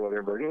raunchy or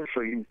whatever it is.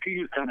 So you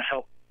kind of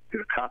help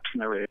the cops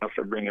and everything else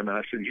that bring him in.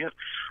 I said, yeah.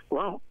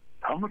 Well,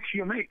 how much do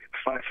you make?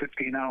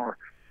 $5.50 an hour.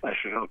 I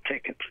said, I'll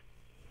take it.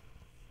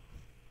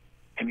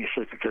 And he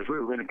said, because we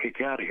were going to kick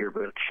you out of here,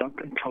 but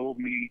something told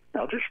me.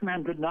 Now, this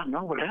man did not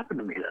know what happened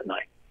to me that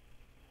night.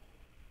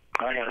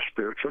 I had a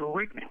spiritual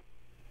awakening.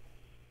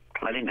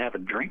 I didn't have a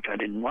drink. I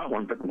didn't want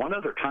one. But one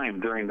other time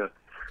during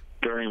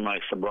my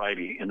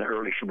sobriety, in the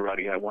early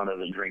sobriety, I wanted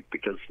a drink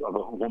because of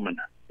a woman,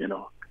 you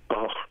know.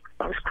 Oh,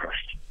 I was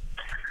crushed.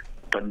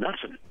 But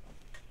nothing.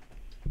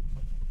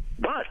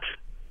 But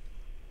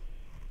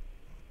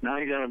now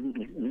you gotta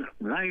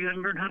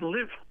learn how to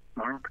live,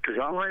 because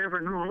all I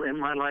ever knew in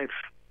my life,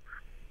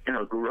 you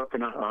know, grew up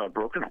in a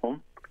broken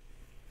home,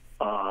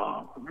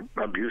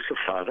 abusive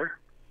father,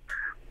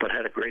 but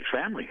had a great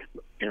family.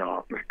 You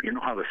know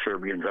how the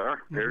Serbians are.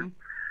 Mm-hmm. They're,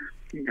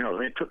 you know,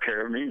 they took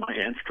care of me. My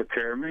aunts took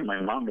care of me.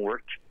 My mom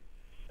worked.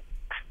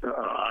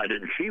 I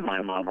didn't see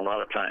my mom a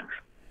lot of times.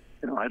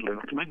 You know, I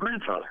lived with my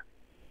grandfather,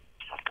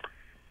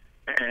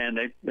 and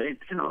they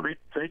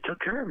took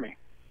care of me.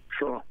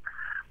 So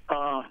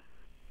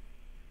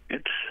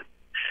it's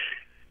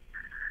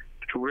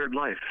a weird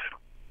life.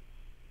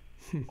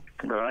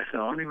 But I said,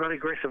 only by the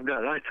grace of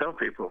God. I tell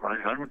people,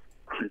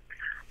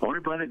 only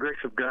by the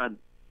grace of God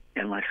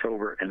am I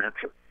sober, and that's,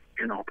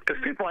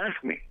 because people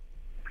ask me,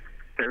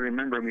 they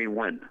remember me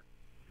when.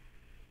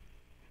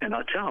 And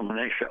I tell them, and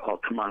they say, oh,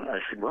 come on. I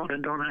said, well,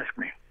 then don't ask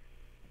me.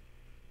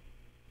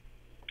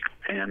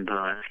 And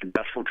it's the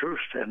gospel truth.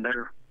 And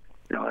there's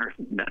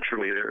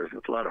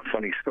a lot of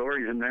funny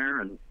stories in there,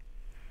 and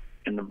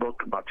in the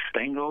book about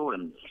Stengel.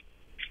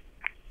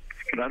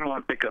 But I don't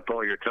want to pick up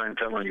all your time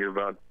telling you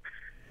about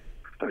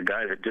a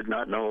guy that did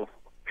not know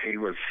he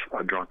was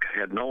a drunk,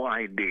 had no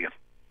idea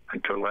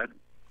until I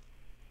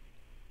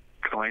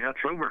got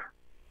sober.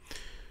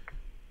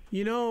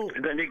 And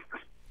then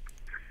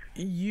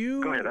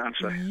go ahead, I'm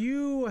sorry.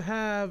 You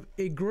have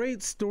a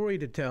great story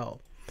to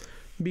tell,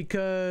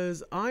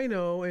 because I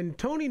know, and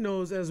Tony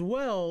knows as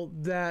well,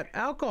 that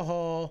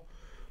alcohol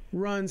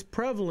runs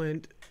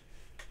prevalent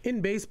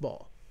in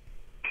baseball.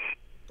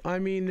 I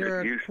mean,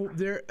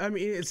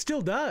 it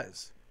still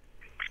does.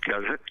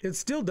 Does it? It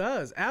still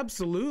does,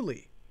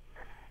 absolutely.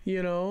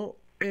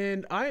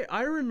 And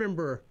I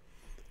remember,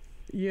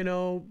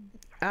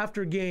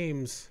 after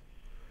games,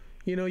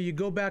 you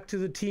go back to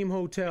the team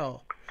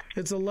hotel.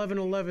 It's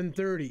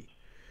 11:30.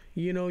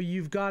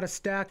 You've got a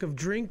stack of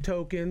drink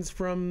tokens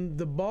from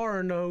the bar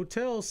in the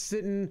hotel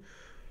sitting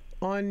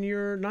on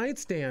your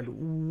nightstand.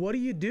 What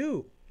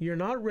do? You're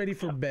not ready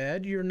for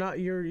bed. You're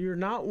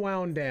not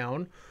wound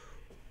down.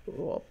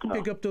 Well,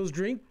 pick up those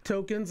drink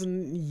tokens,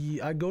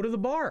 and I go to the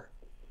bar.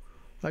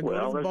 I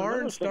go to the bar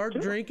and start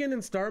drinking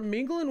and start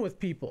mingling with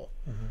people.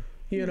 Mm-hmm.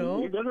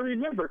 You got to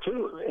remember,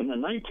 too, in the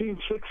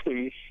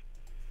 1960s,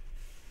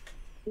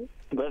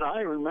 that I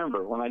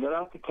remember when I got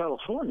out to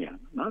California,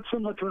 not so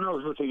much when I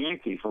was with the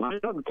Yankees, when I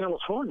got out to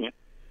California,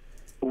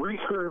 we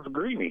served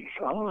greenies.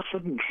 All of a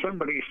sudden,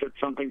 somebody said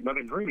something about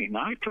a greenie.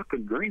 Now, I took a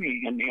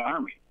greenie in the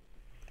Army.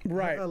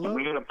 Right.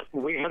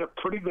 We had a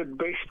pretty good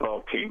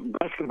basketball team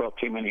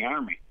in the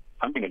Army.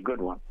 I mean, a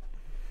good one.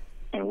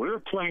 And we were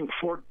playing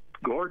Fort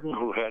Gordon,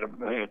 who had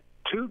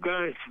two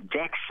guys,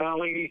 Jack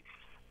Sally,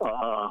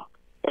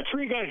 and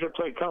three guys that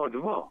played college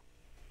ball.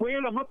 We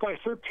had them up by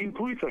 13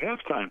 points at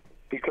halftime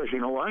because, you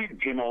know why?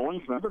 Jim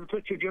Owens, remember the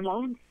picture of Jim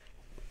Owens?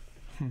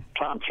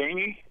 Tom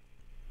Chaney,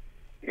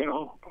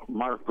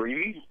 Mark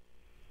Breedy.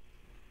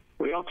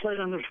 We all played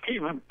on this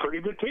team, a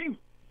pretty good team,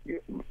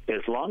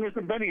 as long as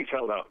the bennies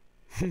held out.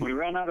 We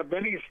ran out of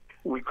bennies.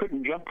 We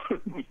couldn't jump.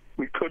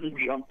 We couldn't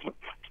jump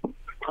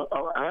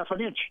a half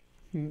an inch.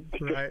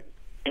 Right.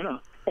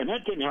 And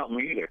that didn't help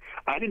me either.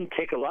 I didn't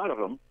take a lot of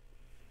them,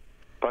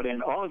 but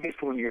in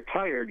August when you're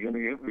tired,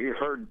 you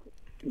heard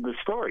the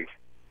stories.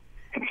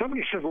 And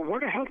somebody said, "Well, where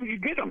the hell did you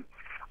get them?"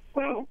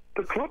 Well,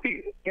 the club,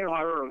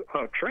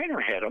 our trainer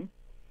had them.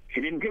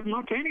 He didn't give them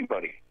out to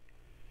anybody.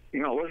 It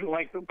wasn't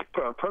like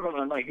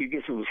prevalent, like he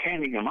just was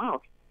handing them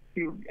out.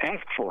 You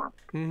asked for them.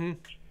 Mm-hmm.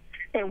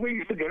 And we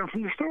used to get them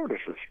from the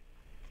stewardesses.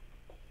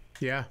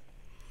 Yeah.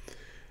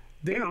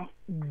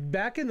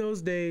 Back in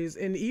those days,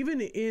 and even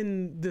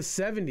in the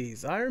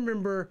 70s, I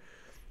remember,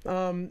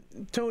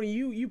 Tony,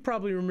 you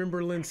probably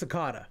remember Lynn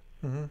Sakata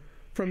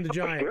from the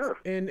Giants. Sure.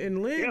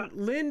 And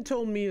Lynn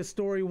told me a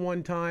story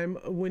one time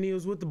when he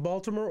was with the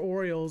Baltimore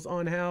Orioles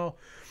on how,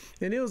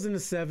 and it was in the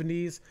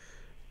 70s,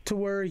 to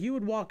where he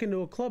would walk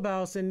into a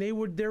clubhouse and there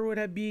would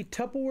be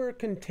Tupperware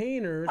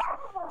containers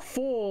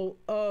full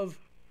of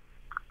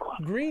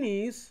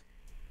greenies,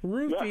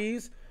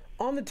 roofies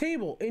on the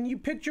table, and you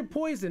picked your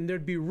poison.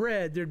 There'd be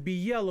red, there'd be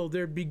yellow,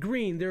 there'd be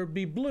green, there'd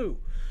be blue.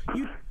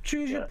 You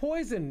choose your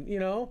poison,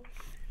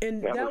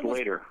 and that was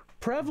later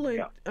prevalent.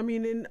 Yeah. I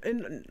mean,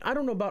 and I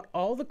don't know about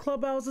all the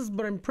clubhouses,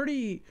 but I'm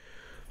pretty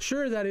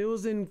sure that it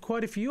was in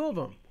quite a few of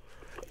them.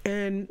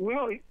 And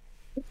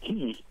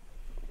see,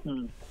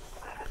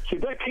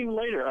 that came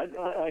later.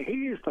 He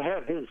used to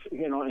have his,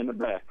 in the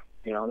back.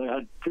 They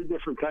had two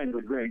different kinds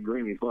of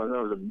greenies. One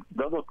was a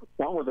double,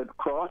 one with a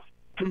cross,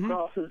 two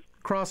crosses,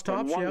 cross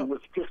tops, and one was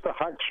just a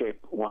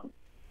heart-shaped one.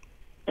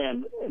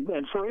 And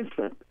for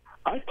instance,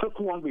 I took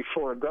one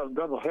before a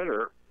double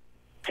header,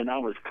 and I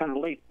was kind of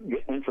late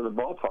getting into the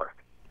ballpark.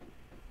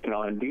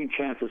 And Dean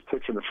Chance was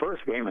pitching the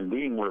first game, and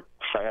Dean were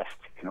fast,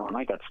 and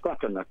I got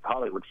stuck in the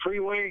Hollywood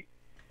freeway.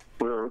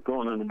 We were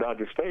going into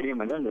Dodger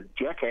Stadium, and then the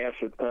jackass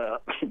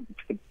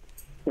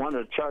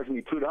wanted to charge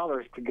me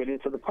 $2 to get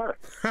into the park.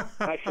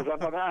 I said,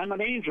 I'm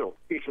an angel.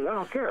 He said, I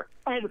don't care.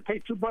 I had to pay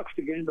 $2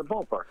 to get into the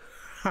ballpark.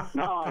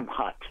 Now I'm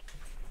hot.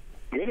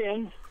 Get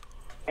in,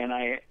 and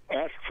I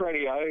asked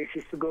Freddie. I always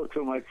used to go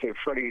to him. I'd say,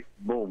 Freddie,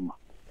 boom.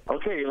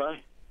 Okay, Eli.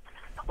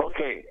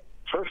 Okay,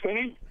 first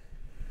inning.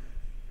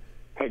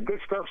 Had good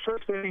stuff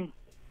first inning.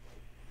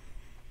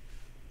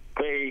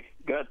 They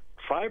got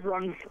 5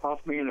 runs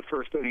off me in the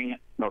first inning.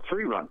 No,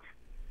 3 runs.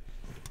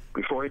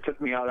 Before he took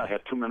me out, I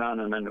had 2 men on,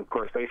 and then, of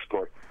course, they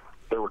scored.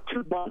 There were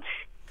 2 bunts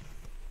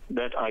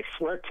that I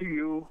swear to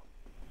you,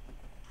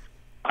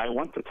 I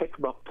went to pick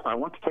it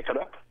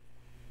up,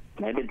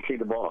 and I didn't see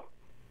the ball.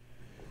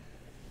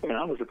 And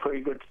I was a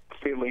pretty good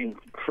fielding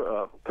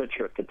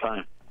pitcher at the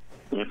time.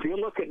 And if you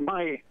look at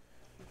my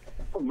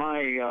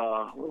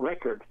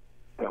record,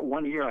 that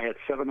 1 year I had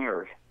 7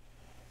 errors.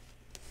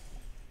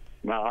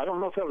 Now, I don't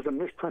know if that was a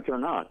misprint or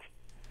not,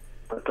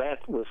 but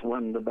that was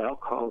when the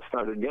alcohol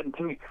started getting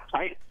to me.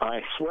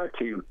 I swear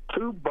to you,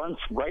 2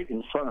 bunts right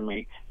in front of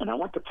me, and I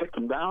went to pick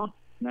them down,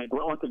 and I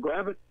went to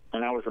grab it,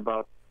 and I was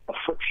about a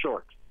foot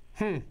short.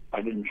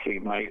 I didn't see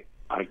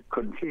I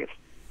couldn't see it.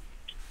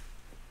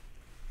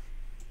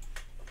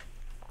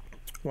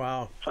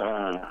 Wow.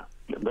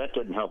 That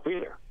didn't help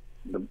either.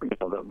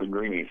 The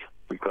greenies,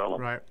 we call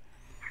them. Right.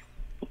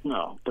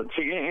 No, but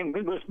see, and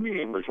with me,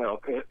 it was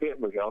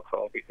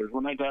alcohol, because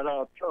when I got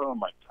out, oh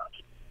my God.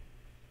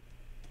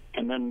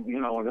 And then,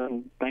 then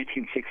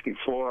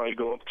 1964, I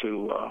go up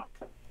to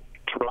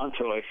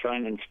Toronto. I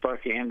signed, and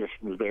Sparky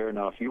Anderson was there.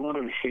 Now, if you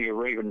wanted to see a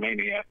Raven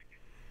maniac,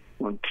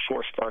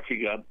 before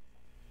Sparky got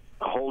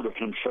a hold of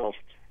himself,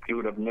 you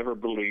would have never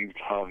believed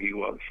how he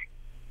was.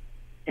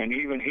 And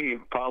even he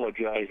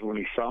apologized when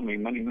he saw me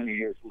many, many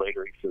years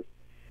later. He says,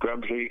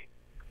 "Grubsy,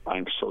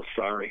 I'm so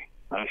sorry."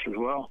 I said,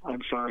 "Well,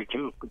 I'm sorry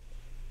too,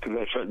 because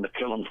I threatened to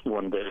kill him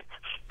one day."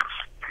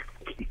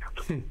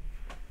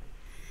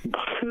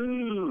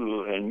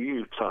 And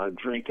you started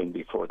drinking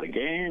before the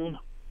game.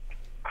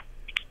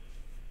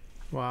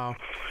 Wow.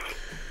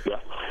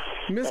 Yeah.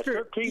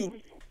 Mr.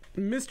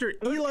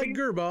 Eli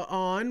Grba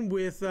on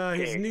with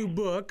his new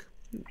book,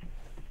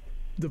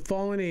 The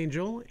Fallen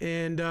Angel,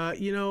 and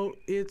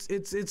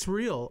it's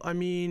real. I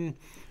mean,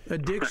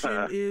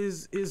 addiction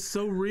is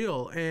so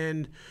real,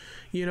 and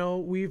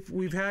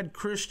we've had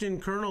Christian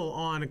Colonel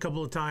on a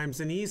couple of times,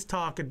 and he's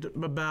talking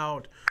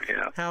about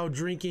how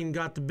drinking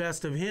got the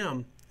best of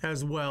him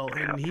as well,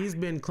 and he's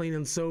been clean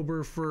and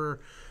sober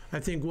for, I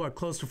think,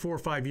 close to 4 or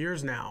 5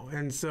 years now,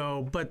 and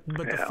so, but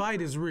the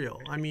fight is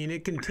real. I mean,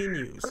 it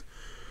continues.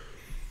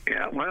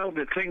 Yeah, well,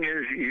 the thing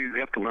is, you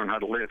have to learn how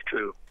to live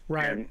too.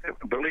 Right. And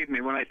believe me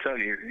when I tell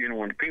you,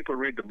 when people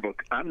read the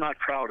book, I'm not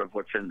proud of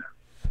what's in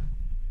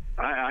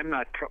there. I'm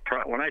not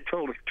proud. When I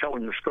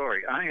telling the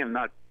story, I am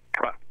not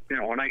proud.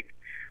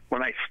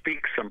 When I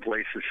speak some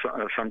places,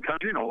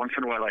 sometimes, once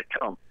in a while I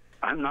tell them,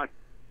 I'm not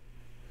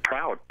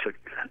proud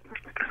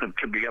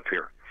to be up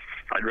here.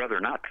 I'd rather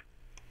not.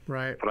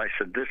 Right. But I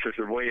said, this is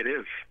the way it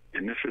is,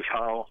 and this is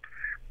how,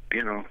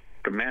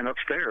 the man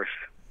upstairs,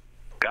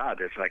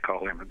 God, as I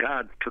call him,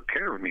 God took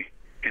care of me,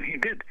 and he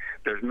did.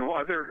 There's no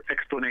other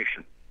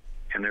explanation,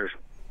 and there's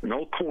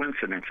no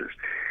coincidences.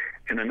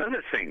 And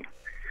another thing,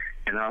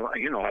 and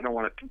I don't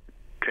want to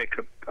take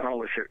up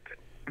all this here.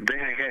 They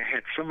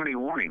had so many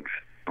warnings,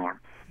 Norm.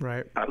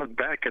 Right. I look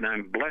back, and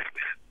I'm blessed.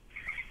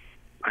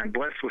 I'm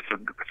blessed with a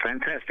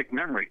fantastic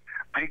memory.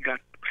 I got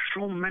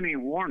so many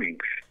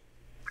warnings.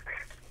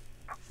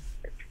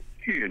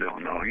 You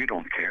don't know. You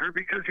don't care,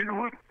 because you know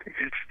what?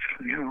 It's,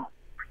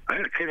 I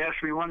had a kid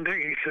ask me one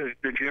day, he says,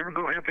 "Did you ever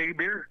go have a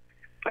beer?"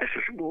 I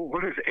said, "Well,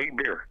 what is a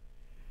beer?"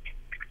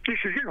 He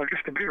says,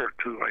 "Just a beer or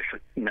two." I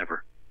said,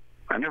 "Never.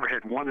 I never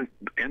had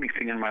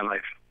anything in my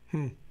life."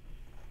 I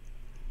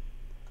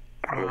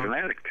was an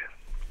addict.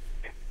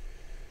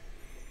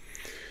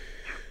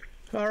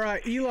 All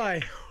right,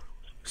 Eli.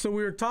 So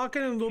we were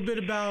talking a little bit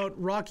about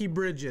Rocky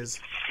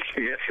Bridges.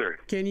 Yes, sir.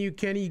 Can you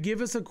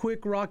give us a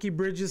quick Rocky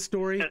Bridges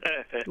story?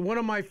 One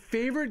of my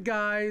favorite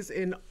guys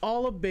in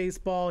all of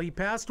baseball. He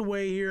passed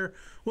away here.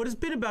 It's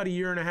been about 1.5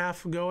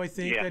 years ago, I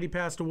think, that he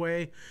passed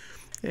away.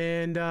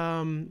 And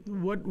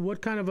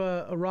what kind of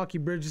a Rocky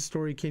Bridges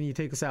story can you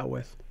take us out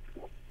with?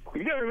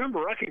 You got to remember,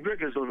 Rocky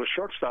Bridges was a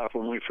shortstop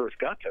when we first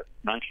got there,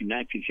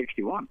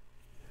 1961.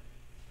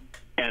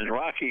 And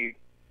Rocky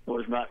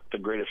was not the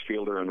greatest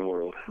fielder in the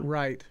world.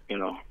 Right.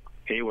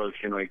 He was,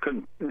 he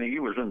couldn't, he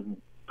was on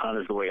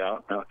his way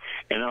out.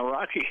 And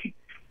Rocky,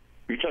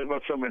 you talk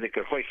about somebody that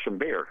could hoist some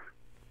beer.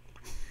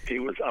 He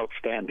was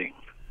outstanding.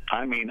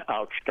 I mean,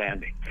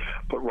 outstanding.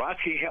 But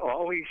Rocky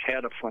always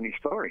had a funny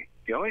story.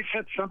 He always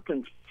had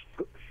something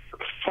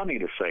funny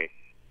to say.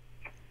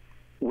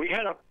 We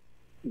had a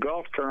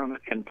golf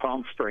tournament in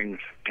Palm Springs,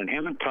 and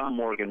him and Tom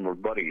Morgan were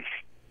buddies.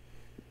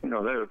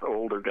 They're the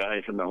older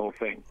guys and the whole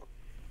thing.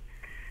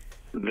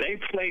 They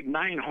played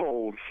 9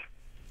 holes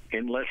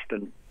in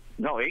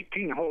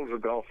 18 holes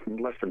of golf in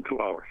less than 2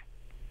 hours.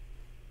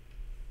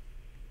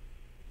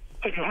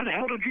 I said, "How the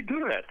hell did you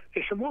do that?"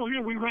 They said, "Well,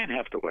 we ran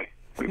half the way.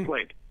 We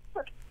played."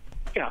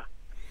 Yeah.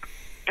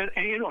 And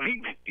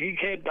he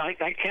had,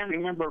 I can't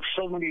remember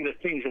so many of the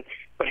things,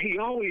 but he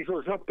always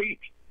was upbeat.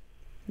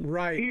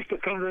 Right. He used to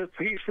come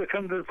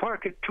to the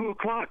park at 2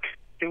 o'clock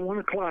and 1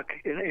 o'clock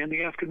in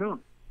the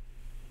afternoon.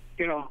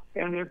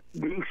 And he'd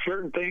do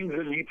certain things,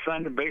 and he'd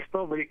sign the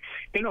baseball, but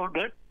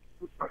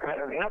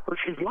that was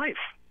his life.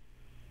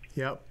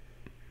 Yep.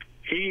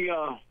 He,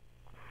 oh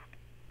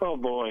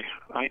boy,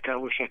 I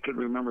wish I could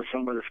remember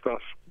some of the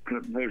stuff.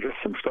 There's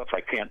just some stuff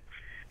I can't,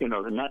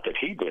 not that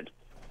he did,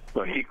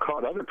 but he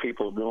caught other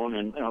people doing,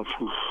 and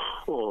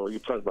you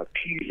talk about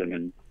teasing,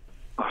 and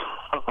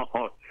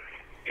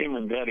him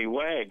and Daddy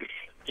Wags,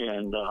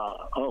 and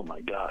oh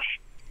my gosh,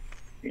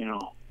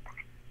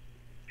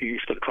 he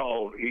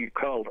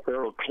called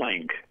Earl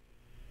Clank,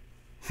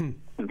 And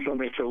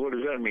somebody said, "What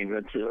does that mean?"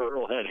 That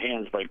Earl had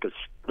hands like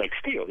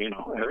steel.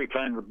 Every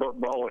time the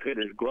ball would hit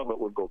his glove, it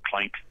would go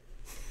clank.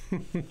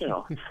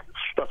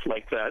 Stuff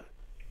like that.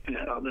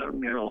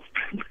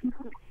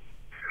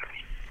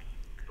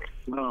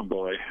 Oh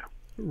boy.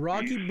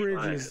 Rocky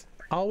Bridges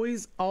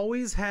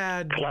always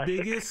had the Classic.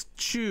 biggest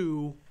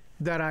chew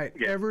that I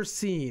ever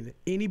seen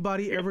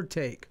anybody ever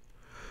take.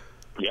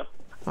 Yep.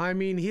 I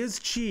mean, his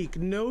cheek,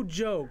 no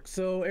joke.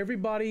 So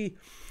everybody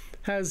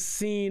has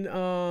seen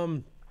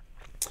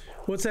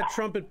what's that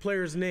trumpet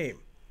player's name?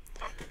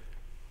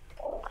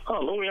 Oh,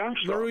 Louis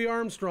Armstrong. Louis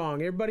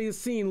Armstrong. Everybody has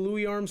seen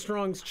Louis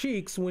Armstrong's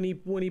cheeks when he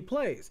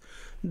plays.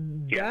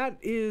 That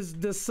is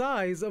the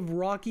size of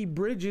Rocky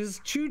Bridges'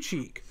 chew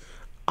cheek.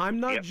 I'm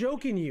not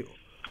joking you.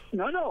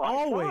 No,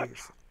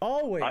 Always.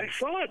 I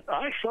saw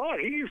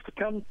it. He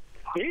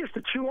used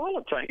to chew all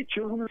the time. He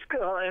chewed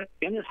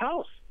in his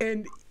house.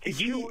 And They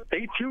chew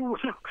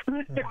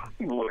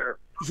everywhere.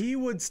 he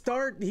would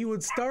start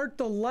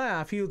to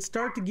laugh. He would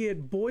start to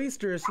get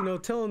boisterous,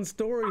 telling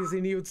stories,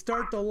 and he would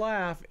start to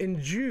laugh, and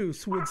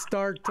juice would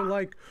start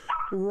to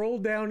roll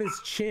down his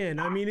chin.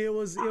 I mean, it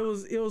was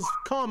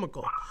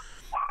comical.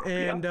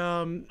 And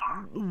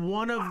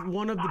one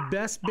of the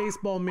best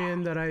baseball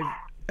men that I've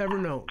ever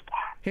known,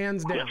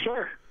 hands down. Yes,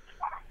 sir.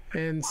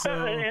 And so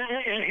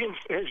and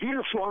his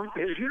uniform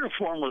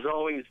was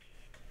always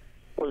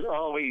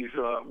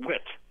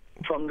wet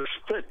from the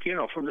stick,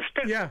 from the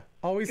stick. yeah,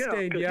 always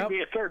stayed. Yep. Yep. He'd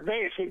be at third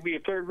base, and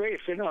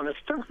the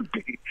stick would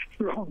be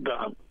rolled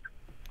down.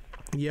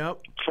 Yep.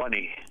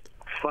 Funny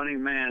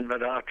man.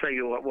 But I'll tell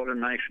you what a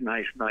nice man.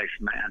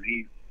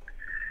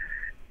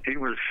 He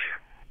was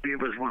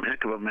one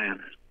heck of a man.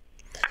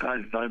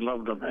 I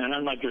loved him, and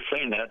I'm not just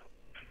saying that.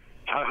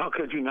 How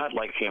could you not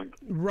like him?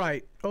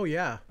 Right. Oh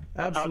yeah.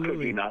 Absolutely. How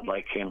could you not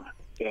like him?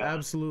 Yeah.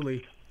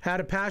 Absolutely.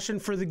 Had a passion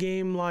for the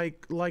game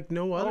like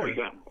no other.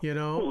 Yeah.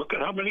 Well, look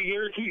at how many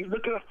years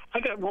I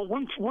got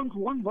one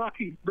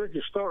Rocky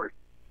Bridges story.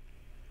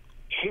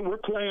 We're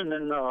playing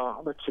in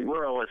let's see,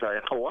 where was I?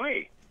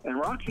 Hawaii, and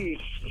Rocky's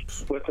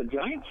with the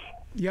Giants.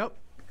 Yep.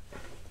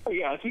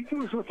 Yeah, I think he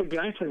was with the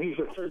Giants, and he's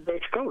a third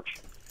base coach.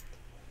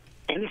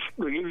 And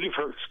you've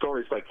heard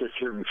stories like this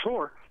here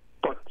before,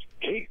 but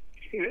he's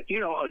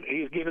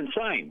giving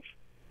signs.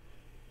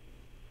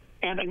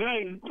 And the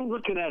guy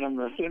looking at him,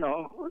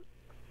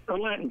 the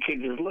Latin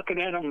kid is looking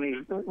at him,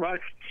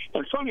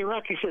 and Sonny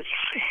Rocky says,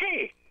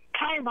 "Hey,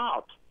 time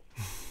out."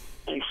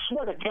 And he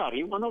swear to God,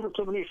 he went over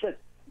to him and he said,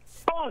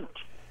 "Bunt!"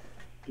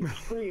 He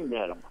screamed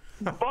at him,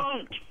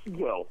 "Bunt!"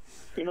 Well,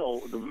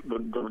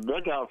 the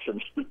dugouts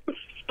and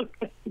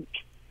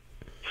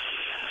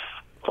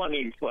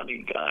funny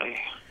guy.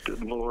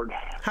 Good Lord.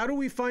 How do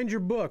we find your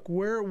book?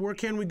 Where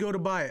can we go to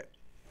buy it?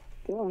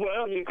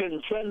 Well, you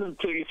can send them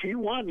if you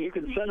want, you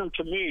can send them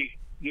to me.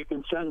 You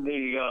can send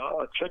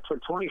a check for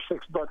 $26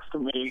 to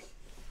me,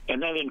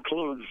 and that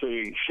includes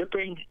the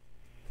shipping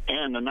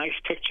and a nice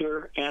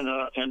picture and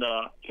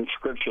a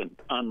inscription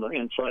on the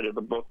inside of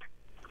the book.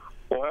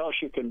 Or else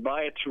you can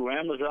buy it through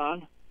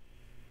Amazon.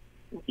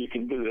 You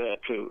can do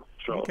that too.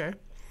 So. Okay.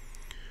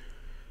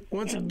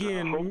 Once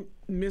again,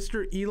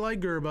 Mr. Eli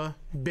Grba,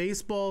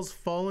 baseball's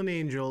fallen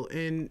angel,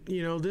 and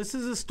this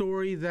is a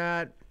story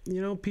that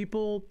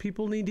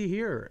people need to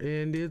hear,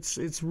 and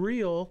it's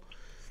real,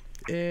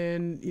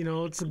 and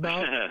it's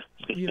about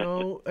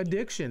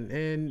addiction,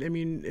 and I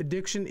mean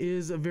addiction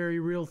is a very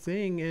real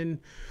thing, and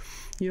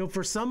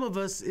for some of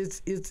us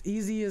it's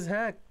easy as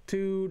heck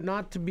to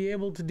not to be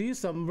able to do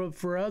something, but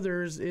for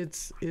others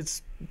it's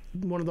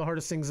one of the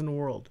hardest things in the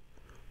world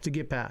to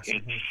get past.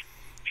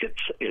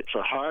 It's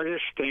the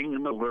hardest thing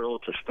in the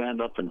world to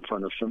stand up in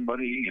front of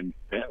somebody and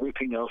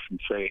everything else and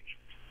say,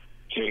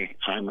 "Hey,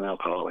 I'm an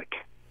alcoholic."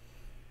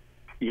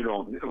 Who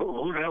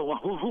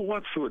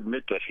wants to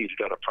admit that he's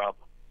got a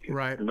problem?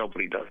 Right.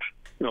 Nobody does.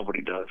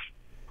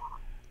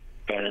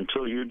 And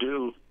until you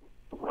do,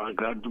 well,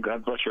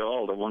 God bless you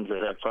all, the ones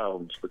that have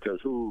problems, because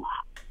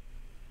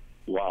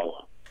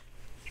wow.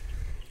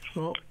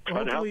 Well,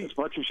 try to help hopefully, as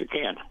much as you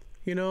can.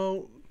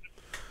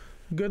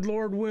 Good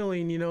Lord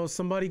willing,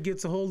 somebody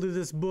gets a hold of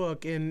this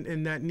book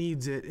and that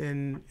needs it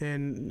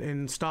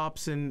and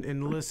stops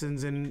and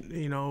listens and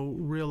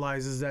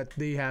realizes that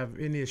they have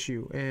an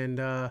issue and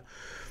I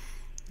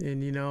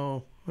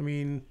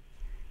mean,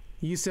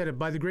 you said it,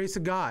 by the grace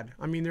of God.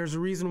 I mean, there's a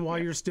reason why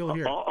you're still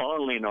here.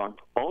 Only, Norm.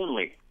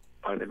 Only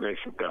by the grace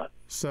of God.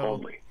 So,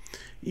 only.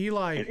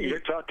 Eli, you're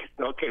talking.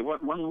 Okay,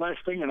 one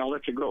last thing, and I'll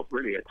let you go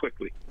really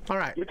quickly. All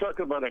right. You're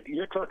talking about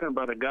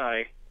a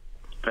guy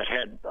that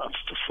had a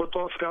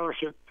football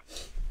scholarship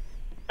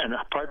and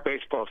a part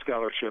baseball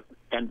scholarship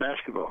and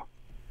basketball.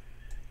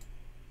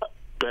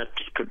 That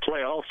could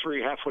play all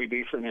three halfway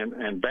decent,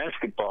 and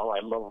basketball I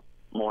love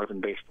more than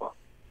baseball.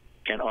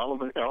 And all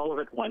of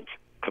it went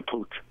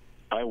kaput.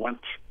 I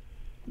went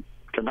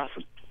to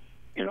nothing.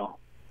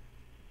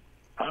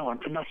 I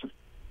went to nothing.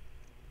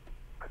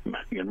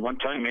 And one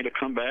time I made a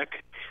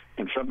comeback,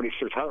 and somebody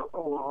says,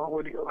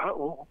 what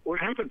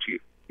happened to you?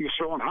 You're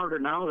throwing harder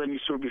now than you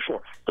threw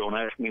before. Don't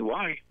ask me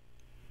why.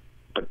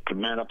 But the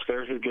man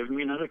upstairs has given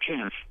me another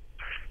chance.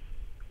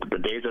 the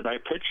day that I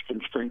pitched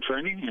in spring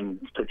training and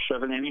pitched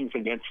 7 innings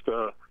against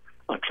a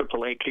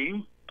AAA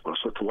team, was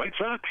with the White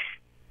Sox.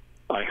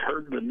 I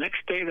heard the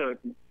next day that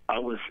I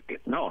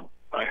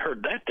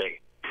heard that day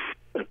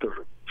that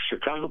the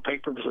Chicago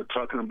papers were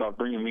talking about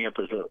bringing me up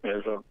as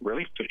a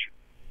relief pitcher.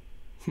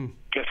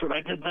 Guess what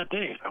I did that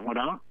day? I went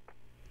out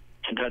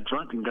and got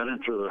drunk and got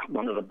into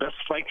one of the best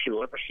fights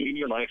you'll ever see in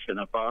your life in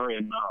a bar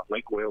in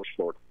Lake Wales,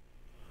 Florida.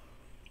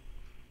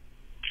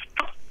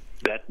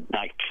 That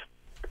night,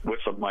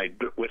 with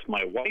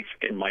my wife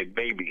and my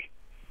baby,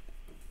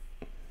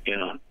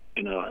 in a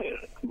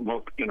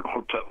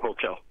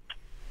hotel.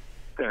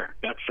 There,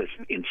 that's just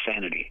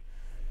insanity.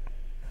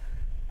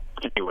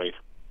 Anyway.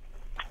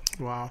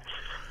 Wow.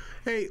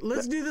 Hey,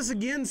 let's do this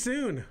again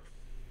soon.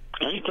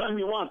 Anytime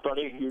you want,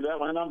 buddy. You got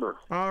my number.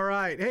 All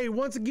right. Hey,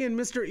 once again,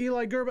 Mr.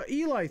 Eli Grba.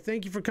 Eli,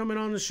 thank you for coming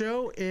on the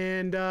show.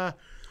 And,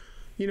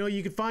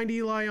 you can find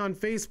Eli on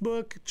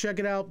Facebook. Check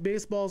it out,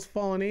 Baseball's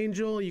Fallen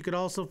Angel. You could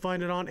also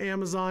find it on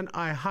Amazon.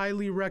 I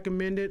highly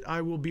recommend it.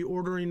 I will be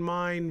ordering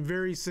mine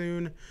very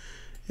soon.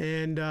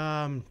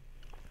 And,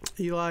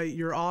 Eli,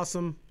 you're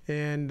awesome.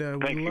 And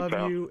we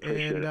love you.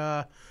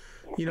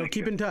 And,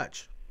 keep in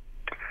touch.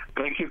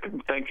 Thank you.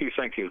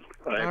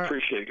 I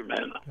appreciate it,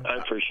 man. I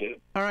appreciate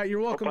it. All right, you're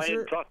welcome, Hope I sir.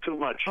 didn't talk too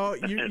much. Oh,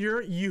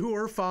 you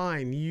are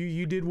fine.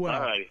 You did well.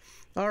 All right.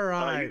 All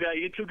right.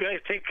 You two guys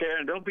take care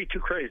and don't be too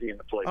crazy in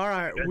the place. All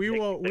right, we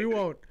won't.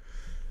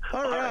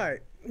 All right.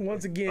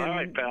 Once again. All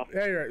right, pal.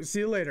 All right. See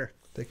you later.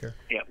 Take care.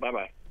 Yeah.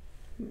 Bye.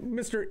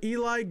 Mr.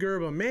 Eli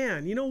Grba,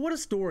 man, what a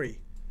story.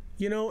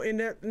 And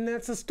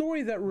that's a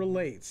story that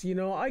relates.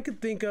 I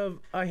could think of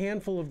a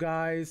handful of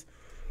guys,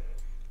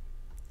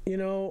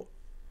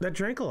 that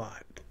drank a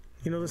lot,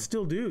 that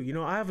still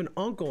do. I have an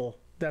uncle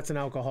that's an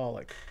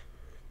alcoholic.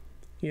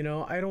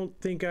 I don't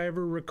think I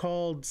ever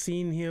recalled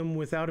seeing him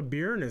without a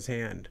beer in his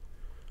hand.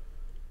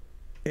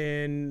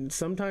 And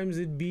sometimes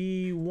it'd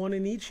be one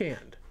in each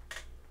hand.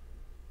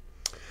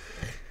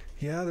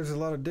 Yeah, there's a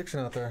lot of addiction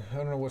out there. I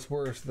don't know what's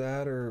worse,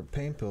 that or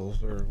pain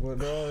pills or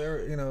what.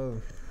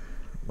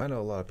 I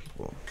know a lot of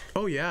people.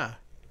 Oh, yeah.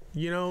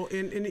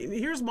 And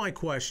here's my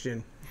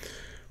question.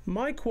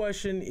 My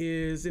question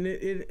is, and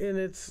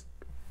it's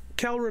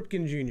Cal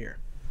Ripken Jr.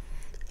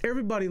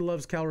 Everybody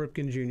loves Cal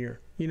Ripken Jr.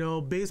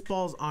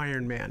 Baseball's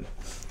Iron Man.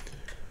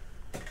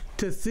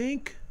 To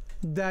think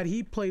that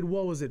he played,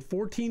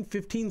 14,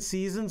 15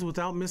 seasons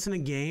without missing a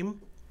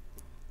game?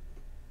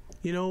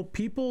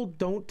 People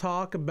don't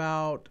talk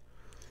about,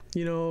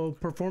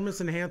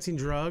 performance-enhancing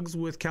drugs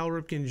with Cal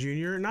Ripken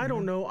Jr., and I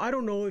don't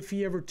know if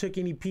he ever took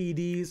any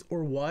PEDs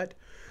or what.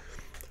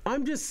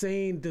 I'm just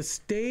saying to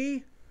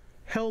stay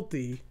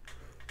healthy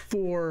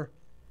for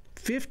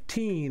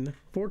 14,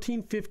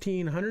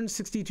 15,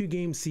 162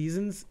 game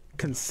seasons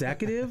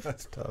consecutive.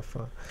 That's tough,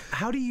 huh?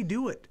 How do you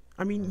do it?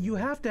 I mean, you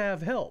have to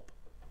have help.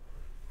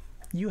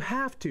 You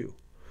have to.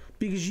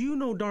 Because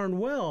darn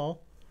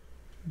well,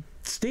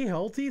 stay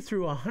healthy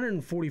through a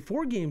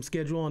 144 game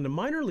schedule on the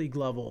minor league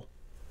level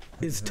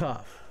is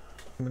tough.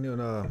 When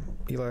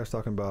Eli was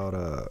talking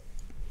about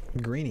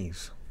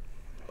greenies,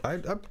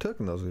 I've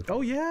taken those before.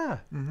 Oh, yeah.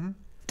 Mm-hmm.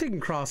 Taking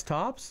cross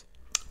tops.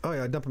 Oh,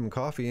 yeah, I dump them in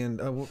coffee, and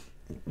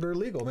they're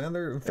illegal, man.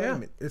 They're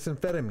amphetamine. Yeah. It's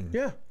amphetamine.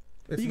 Yeah.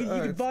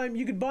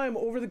 You could buy them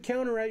over the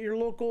counter at your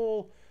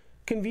local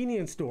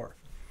convenience store.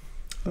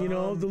 The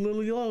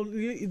little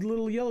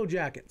yellow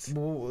jackets.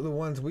 Well, the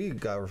ones we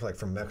got were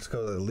from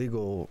Mexico. The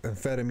illegal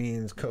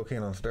amphetamines,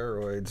 cocaine on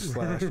steroids,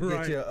 right.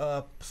 Get you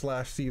up,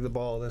 see the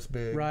ball this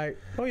big. Right.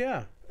 Oh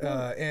yeah.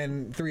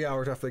 And 3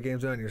 hours after the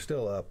game's done, you're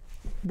still up.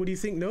 What do you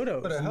think?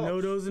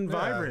 No-Dos and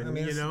Vibrant.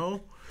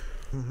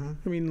 Mm-hmm.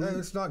 I mean,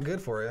 it's not good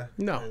for you.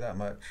 No, that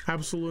much.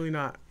 Absolutely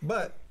not.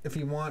 But if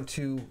you want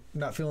to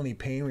not feel any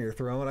pain when you're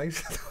throwing, I used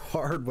to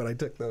throw hard when I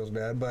took those,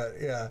 man. But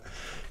yeah,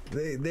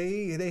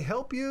 they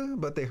help you,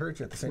 but they hurt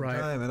you at the same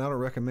time, and I don't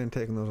recommend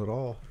taking those at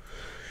all.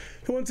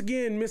 Once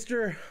again,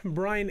 Mr.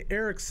 Brian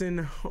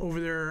Erickson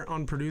over there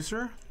on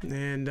producer,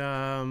 and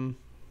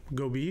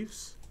go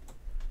Beavs,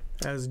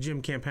 as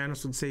Jim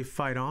Campanis would say,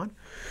 fight on.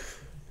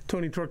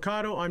 Tony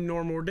Torquato, I'm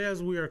Norm Ordez.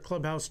 We are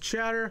Clubhouse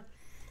Chatter.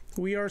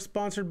 We are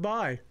sponsored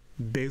by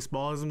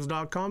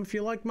Baseballisms.com. If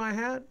you like my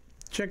hat,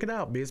 check it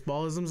out,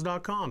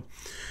 Baseballisms.com.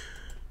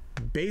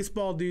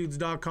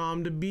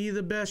 BaseballDudes.com. To be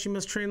the best, you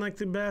must train like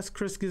the best.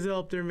 Chris Gazelle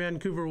up there in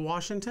Vancouver,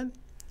 Washington,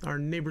 our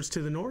neighbors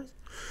to the north.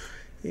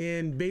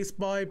 And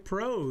Baseball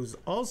Pros,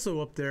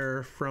 also up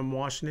there from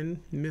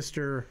Washington,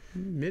 Mr.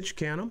 Mitch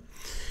Canham.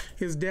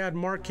 His dad,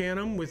 Mark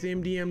Canham, with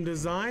MDM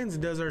Designs,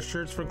 does our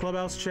shirts for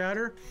Clubhouse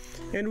Chatter.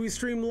 And we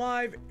stream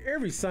live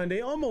every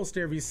Sunday, almost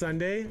every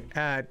Sunday,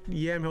 at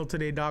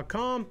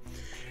yamhilltoday.com.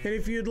 And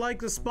if you'd like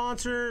to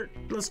sponsor,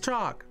 let's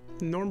talk.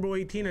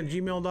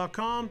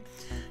 normbo18@gmail.com.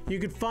 You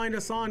could find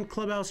us on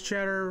Clubhouse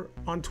Chatter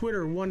on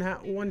Twitter,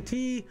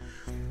 1T,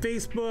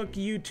 Facebook,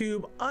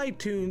 YouTube,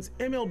 iTunes,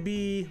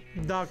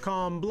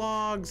 MLB.com,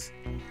 blogs.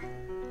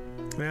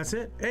 And that's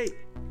it. Hey,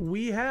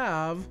 we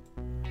have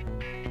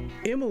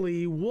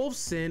Emily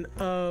Wolfson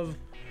of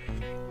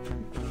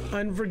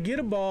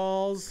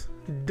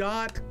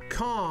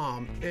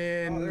unforgettables.com.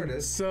 And there it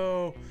is.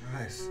 so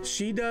Nice.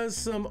 she does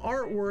some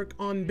artwork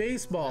on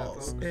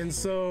baseballs. And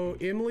so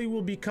Emily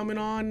will be coming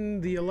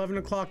on the 11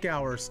 o'clock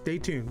hour. Stay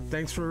tuned.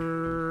 Thanks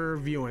for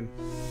viewing,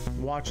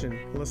 watching,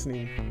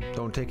 listening.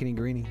 Don't take any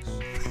greenies.